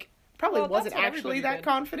because like probably Well, that's wasn't what actually everybody that did.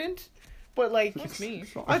 confident, but like That's me.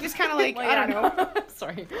 I was just kind of like Well, I don't yeah, know. no.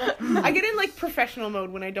 Sorry. I get in like professional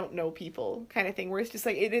mode when I don't know people, kind of thing, where it's just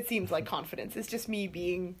like it seems like confidence. It's just me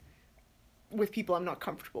being with people I'm not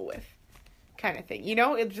comfortable with, kind of thing. You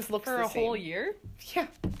know, it just looks For the a same. whole year? Yeah.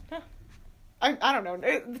 Huh. I don't know.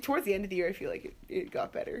 Towards the end of the year, I feel like it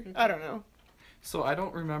got better. I don't know. so I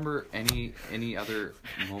don't remember any other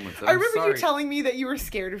moments. And I I'm remember sorry. you telling me that you were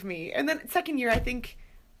scared of me, and then second year, I think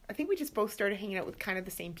we just both started hanging out with kind of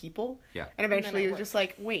the same people. Yeah. And eventually, it it was just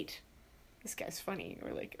like, wait, this guy's funny,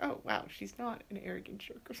 or like, oh wow, she's not an arrogant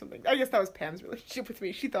jerk or something. I guess that was Pam's relationship with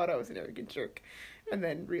me. She thought I was an arrogant jerk, and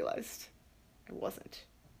then realized I wasn't.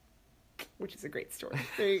 Which is a great story.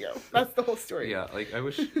 There you go. That's the whole story. Yeah, like I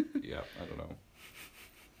wish. Yeah, I don't know.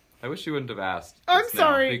 I wish you wouldn't have asked. I'm just now,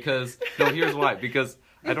 sorry. because no, here's why. Because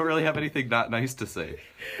I don't really have anything that nice to say.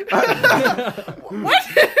 What?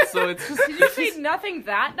 So it's just Did you say nothing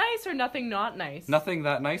that nice or nothing not nice? nothing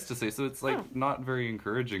that nice to say. So it's like Oh. not very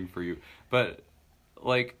encouraging for you. But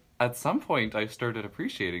like at some point, I started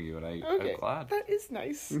appreciating you, and Okay. I'm glad. That is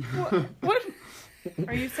nice. What?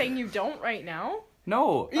 Are you saying you don't right now?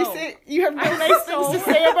 No. You Oh. say you have no I'm nice so- things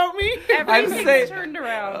to say about me? Everything's saying- turned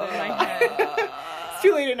around in my head. It's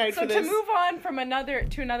too late at night So for to this. move on from another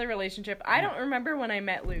relationship, I don't remember when I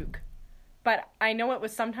met Luke, but I know it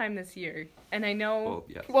was sometime this year, and I know. Well,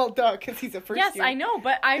 yes. Well, duh, because he's a first yes, year. I know,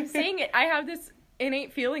 but I'm saying it. I have this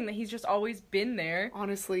innate feeling that he's just always been there,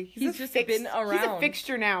 Honestly, He's a just fix- been He's a around.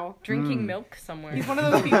 fixture now. drinking milk somewhere. He's one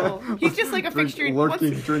of those people. He's just like a fixture.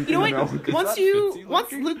 Lurking, Once, drinking you know what? milk. Is Once that Fitzy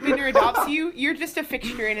once lurking? Luke Binder adopts you, you're just a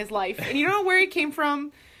fixture in his life, and you don't know where he came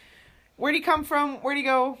from. Where'd he come from? Where'd he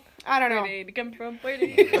go? I don't know. Where did he come from? Where did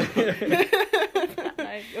he go?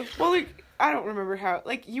 Well, like, I don't remember how.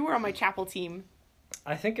 Like, you were on my chapel team.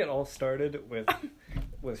 I think it all started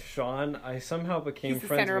with Sean. I somehow became He's the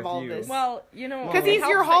friends center of with all of you. this. Well, you know, 'Cause he's it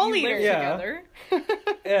your helps hall that you live leader. Yeah. together.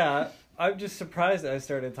 Yeah, I'm just surprised that I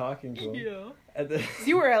started talking to him. Yeah. And then,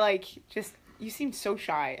 You were like just. You seemed so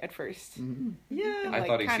shy at first. yeah. I like,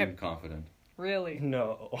 thought he kind of- seemed confident. Really?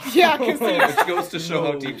 No. Yeah, 'cause Which goes to show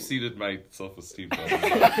how No. deep-seated my self-esteem was.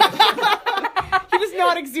 He does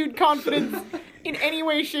not exude confidence in any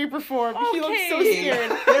way, shape, or form. He looks so Okay.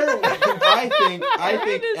 scared. I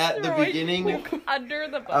think Just at the throwing beginning Luke under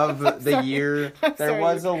the bus. of the sorry. year, I'm there sorry,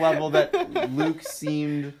 was Luke. a level that Luke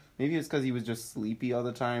seemed. Maybe it's because he was just sleepy all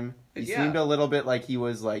the time. He Yeah. seemed a little bit like he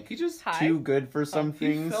was like He just Hi. too good for some he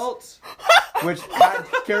things, felt which that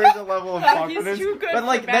carries a level of He's confidence. too good But for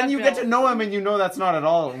like then you get to Badville. know him and you know that's not at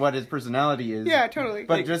all what his personality is. Yeah, totally.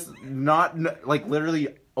 But Like, just not like literally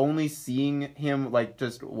only seeing him like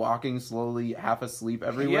just walking slowly, half asleep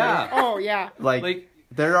everywhere. Yeah. oh yeah. Like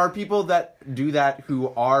there are people that do that who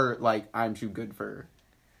are like, I'm too good for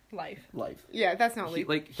Life. life. Yeah, that's not he,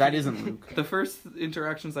 Luke. That isn't Luke. The first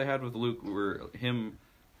interactions I had with Luke were him,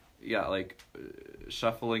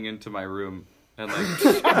 shuffling into my room and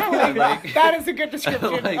like That is a good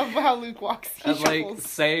description like- of how Luke walks. He and like shuffles.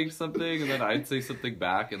 saying something, and then I'd say something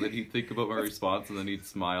back, and then he'd think about my response, and then he'd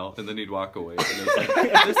smile, and then he'd walk away. And it was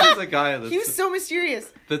like, this is a guy He was so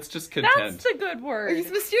mysterious. that's just content. That's a good word.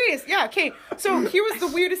 He's mysterious. Yeah, okay. So here was the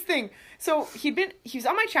weirdest thing. So he was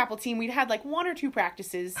on my chapel team. We'd had like 1 or 2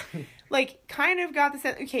 practices. Like kind of got the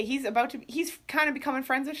sense, okay, he's kind of becoming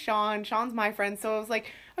friends with Sean. Sean's my friend. So I was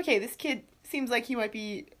like, okay, this kid seems like he might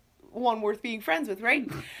be one worth being friends with, right?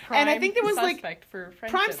 And I think there was like suspect for prime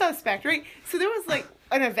friendship. suspect, right? So there was like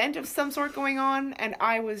an event of some sort going on, and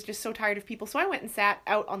I was just so tired of people, so I went and sat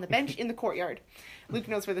out on the bench in the courtyard. Luke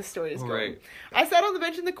knows where this story is going. Right. I sat on the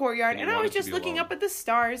bench in the courtyard, You and I was wanted to just be looking alone. up at the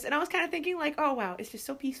stars, and I was kind of thinking like, oh wow, it's just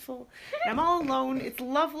so peaceful. And I'm all alone. It's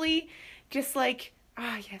lovely. Just like,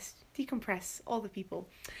 yes, decompress, all the people.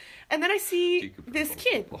 And then I see Decompress this all the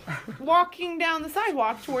kid people. walking down the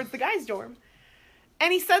sidewalk towards the guys' dorm.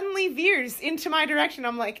 And he suddenly veers into my direction.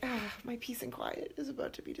 I'm like, my peace and quiet is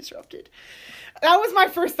about to be disrupted. That was my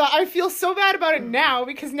first thought. I feel so bad about it now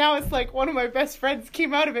because now it's like one of my best friends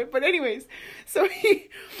came out of it. But anyways, so he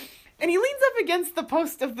leans up against the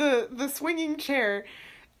post of the swinging chair,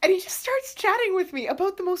 And he just starts chatting with me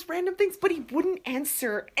about the most random things, but he wouldn't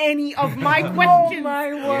answer any of my questions. Oh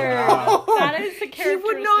my word. Yeah. That is the He characteristic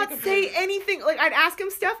would not of say him. anything. Like, I'd ask him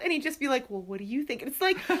stuff, and he'd just be like, well, what do you think? And it's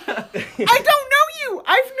like, I don't know you.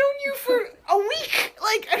 I've known you for a week.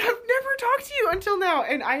 Like, and I've never talked to you until now,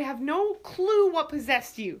 and I have no clue what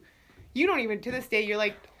possessed you. You don't even, to this day, you're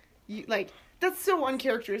like, that's so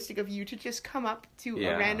uncharacteristic of you to just come up to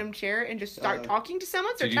Yeah. a random chair and just start talking to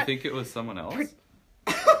someone. Did you think it was someone else?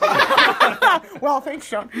 Well, thanks,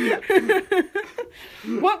 Sean.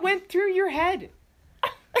 What went through your head?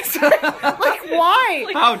 Like, why?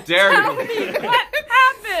 How dare Tell you? me what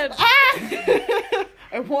happened.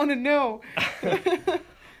 I want to know. I don't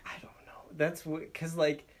know. That's because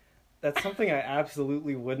like that's something I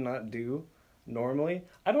absolutely would not do normally.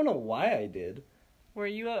 I don't know why I did. Were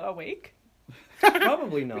you awake?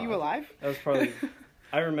 Probably not. Were you alive? That was probably.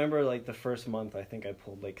 I remember like the first month. I think I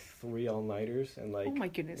pulled like 3 all-nighters and like Oh my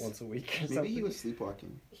goodness. once a week or Maybe something. he was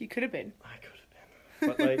sleepwalking. He could have been. I could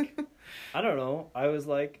have been, but like I don't know. I was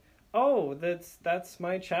like, oh, that's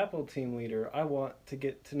my chapel team leader. I want to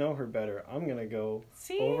get to know her better. I'm gonna go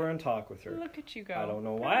See? over and talk with her. Look at you go. I don't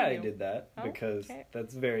know Good why on I you. did that Oh, because okay.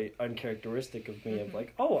 that's very uncharacteristic of me. Of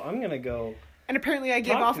like, oh, I'm gonna go. And apparently I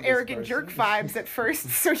give Talk off to this arrogant jerk person. vibes at first,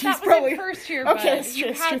 so he's That was probably... in first year, Okay, bud. it's You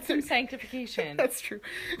true, had it's true. some sanctification. That's true.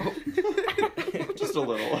 Just a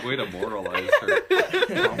little. Way to moralize her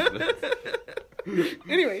confidence.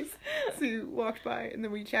 Anyways, so we walked by, and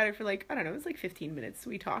then we chatted for like, I don't know, it was like 15 minutes.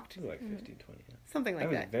 We talked. It was like 15, 20. Yeah. Something I like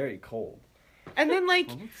was that. very cold. And then like,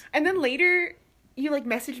 and then later, you like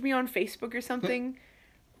messaged me on Facebook or something.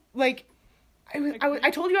 Like,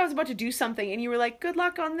 I told you I was about to do something, and you were like, good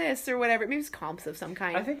luck on this, or whatever. Maybe it's comps of some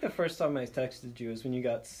kind. I think the first time I texted you was when you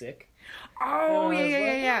got sick. Oh, And I yeah, was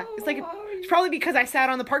like, yeah. "Oh, It's like, how are you?" it's probably because I sat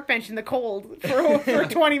on the park bench in the cold for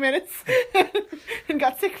 20 minutes and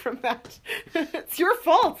got sick from that. It's your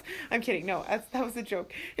fault. I'm kidding. No, that was a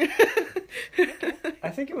joke. I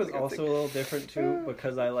think it was got also sick. a little different too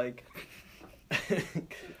because I like,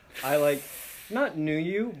 I like, not knew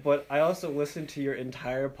you, but I also listened to your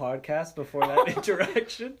entire podcast before that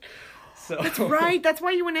interaction. So That's right. That's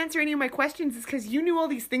why you wouldn't answer any of my questions, is because you knew all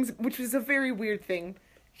these things, which was a very weird thing.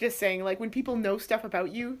 Just saying, like, when people know stuff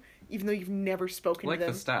about you, even though you've never spoken Like to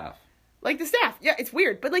them. the staff. Like the staff. Yeah, it's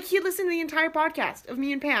weird. But, like, he had listened to the entire podcast of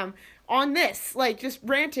me and Pam on this, like, just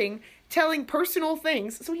ranting, telling personal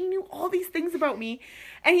things. So he knew all these things about me.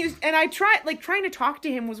 And I tried, like, trying to talk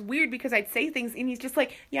to him was weird because I'd say things and he's just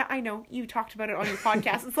like, yeah, I know, you talked about it on your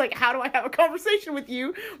podcast. It's like, how do I have a conversation with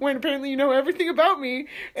you when apparently you know everything about me?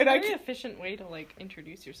 And I Very can't. efficient way to like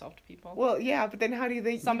introduce yourself to people. Well, yeah, but then how do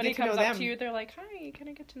they Somebody you get to comes know up them? to you, they're like, "Hi, can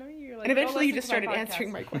I get to know you?" You're like, And eventually you "Oh, just listen to started my answering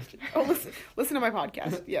podcast." my question. Oh, listen to my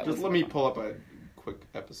podcast. Yeah, Just listen let to me my- pull up a quick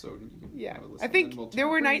episode. And you can Yeah, have a listen, I and think we'll there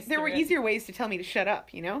were Please there do were it. easier ways to tell me to shut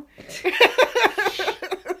up. You know.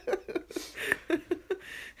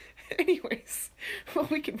 Anyways, well,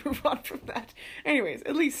 we can move on from that. Anyways,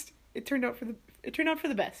 at least it turned out for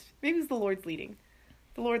the best. Maybe it's the Lord's leading.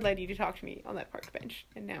 The Lord led you to talk to me on that park bench,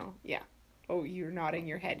 and now, yeah. Oh, you're nodding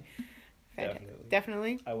your head.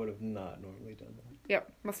 Definitely. I would have not normally done that.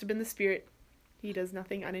 Yep, must have been the Spirit. He does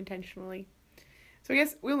nothing unintentionally. So I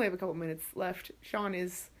guess we only have a couple minutes left. Sean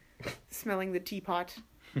is smelling the teapot.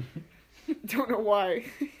 Don't know why.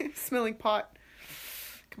 Smelling pot.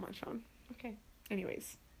 Come on, Sean. Okay.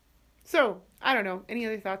 Anyways. So, I don't know. Any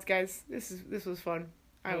other thoughts, guys? This was fun.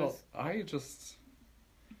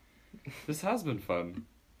 This has been fun.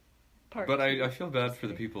 Part But two. I feel bad for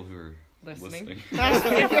the people who are Listening.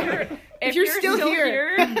 listening. If you're you're still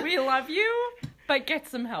here. we love you, but get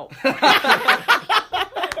some help. I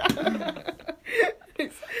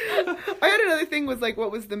had another thing was like,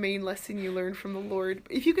 what was the main lesson you learned from the Lord?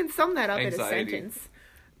 If you can sum that up in a Anxiety. sentence.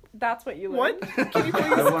 That's what you What? learned. Can you please I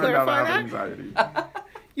learned how to clarify have that? anxiety.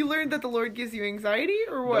 You learned that the Lord gives you anxiety,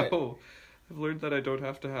 or what? No, I've learned that I don't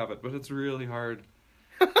have to have it, but it's really hard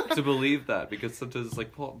to believe that because sometimes it's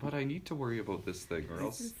like, well, but I need to worry about this thing, or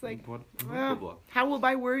else It's like, what? Blah, Well, blah, blah. how will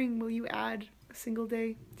by worrying will you add a single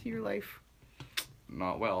day to your life?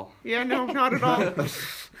 Not well. Yeah, no, not at all.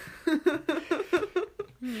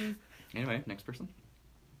 Anyway, next person.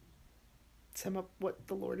 Sum up what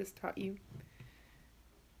the Lord has taught you.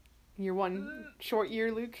 In your one short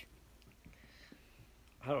year, Luke.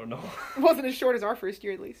 I don't know. It wasn't as short as our first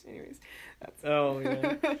year, at least. Anyways, Oh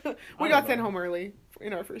yeah. we I got don't sent know. home early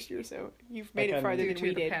in our first year, so you've made it kinda farther Due than to we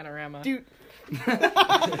the did. panorama. Dude.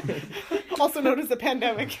 Also known as the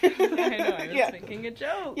pandemic. I know, I was Yeah. making a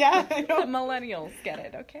joke. Yeah, I The know. millennials get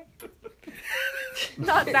it, okay?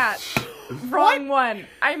 Not that. Wrong one.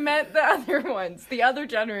 I meant the other ones, the other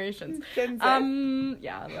generations. Gen Z.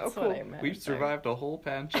 Yeah, that's Oh, cool. what I meant. We've Sorry. survived a whole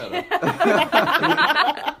pancetta.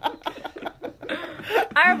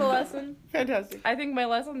 I have a lesson. Fantastic. I think my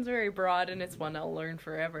lesson's very broad, and it's one I'll learn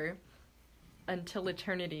forever. Until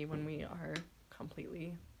eternity, when we are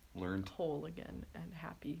completely Learned. whole again and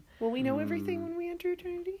happy. Will we know everything when we enter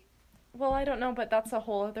eternity? Well, I don't know, but that's a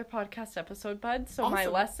whole other podcast episode, bud. So my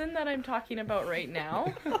Awesome. lesson that I'm talking about right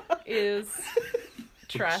now is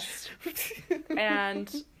trust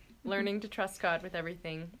and learning to trust God with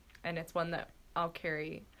everything. And it's one that I'll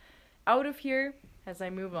carry out of here as I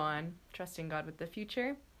move on, trusting God with the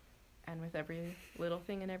future and with every little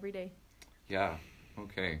thing and every day. Yeah.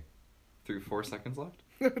 Okay. 4 seconds left?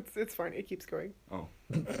 It's fine. It keeps going. Oh.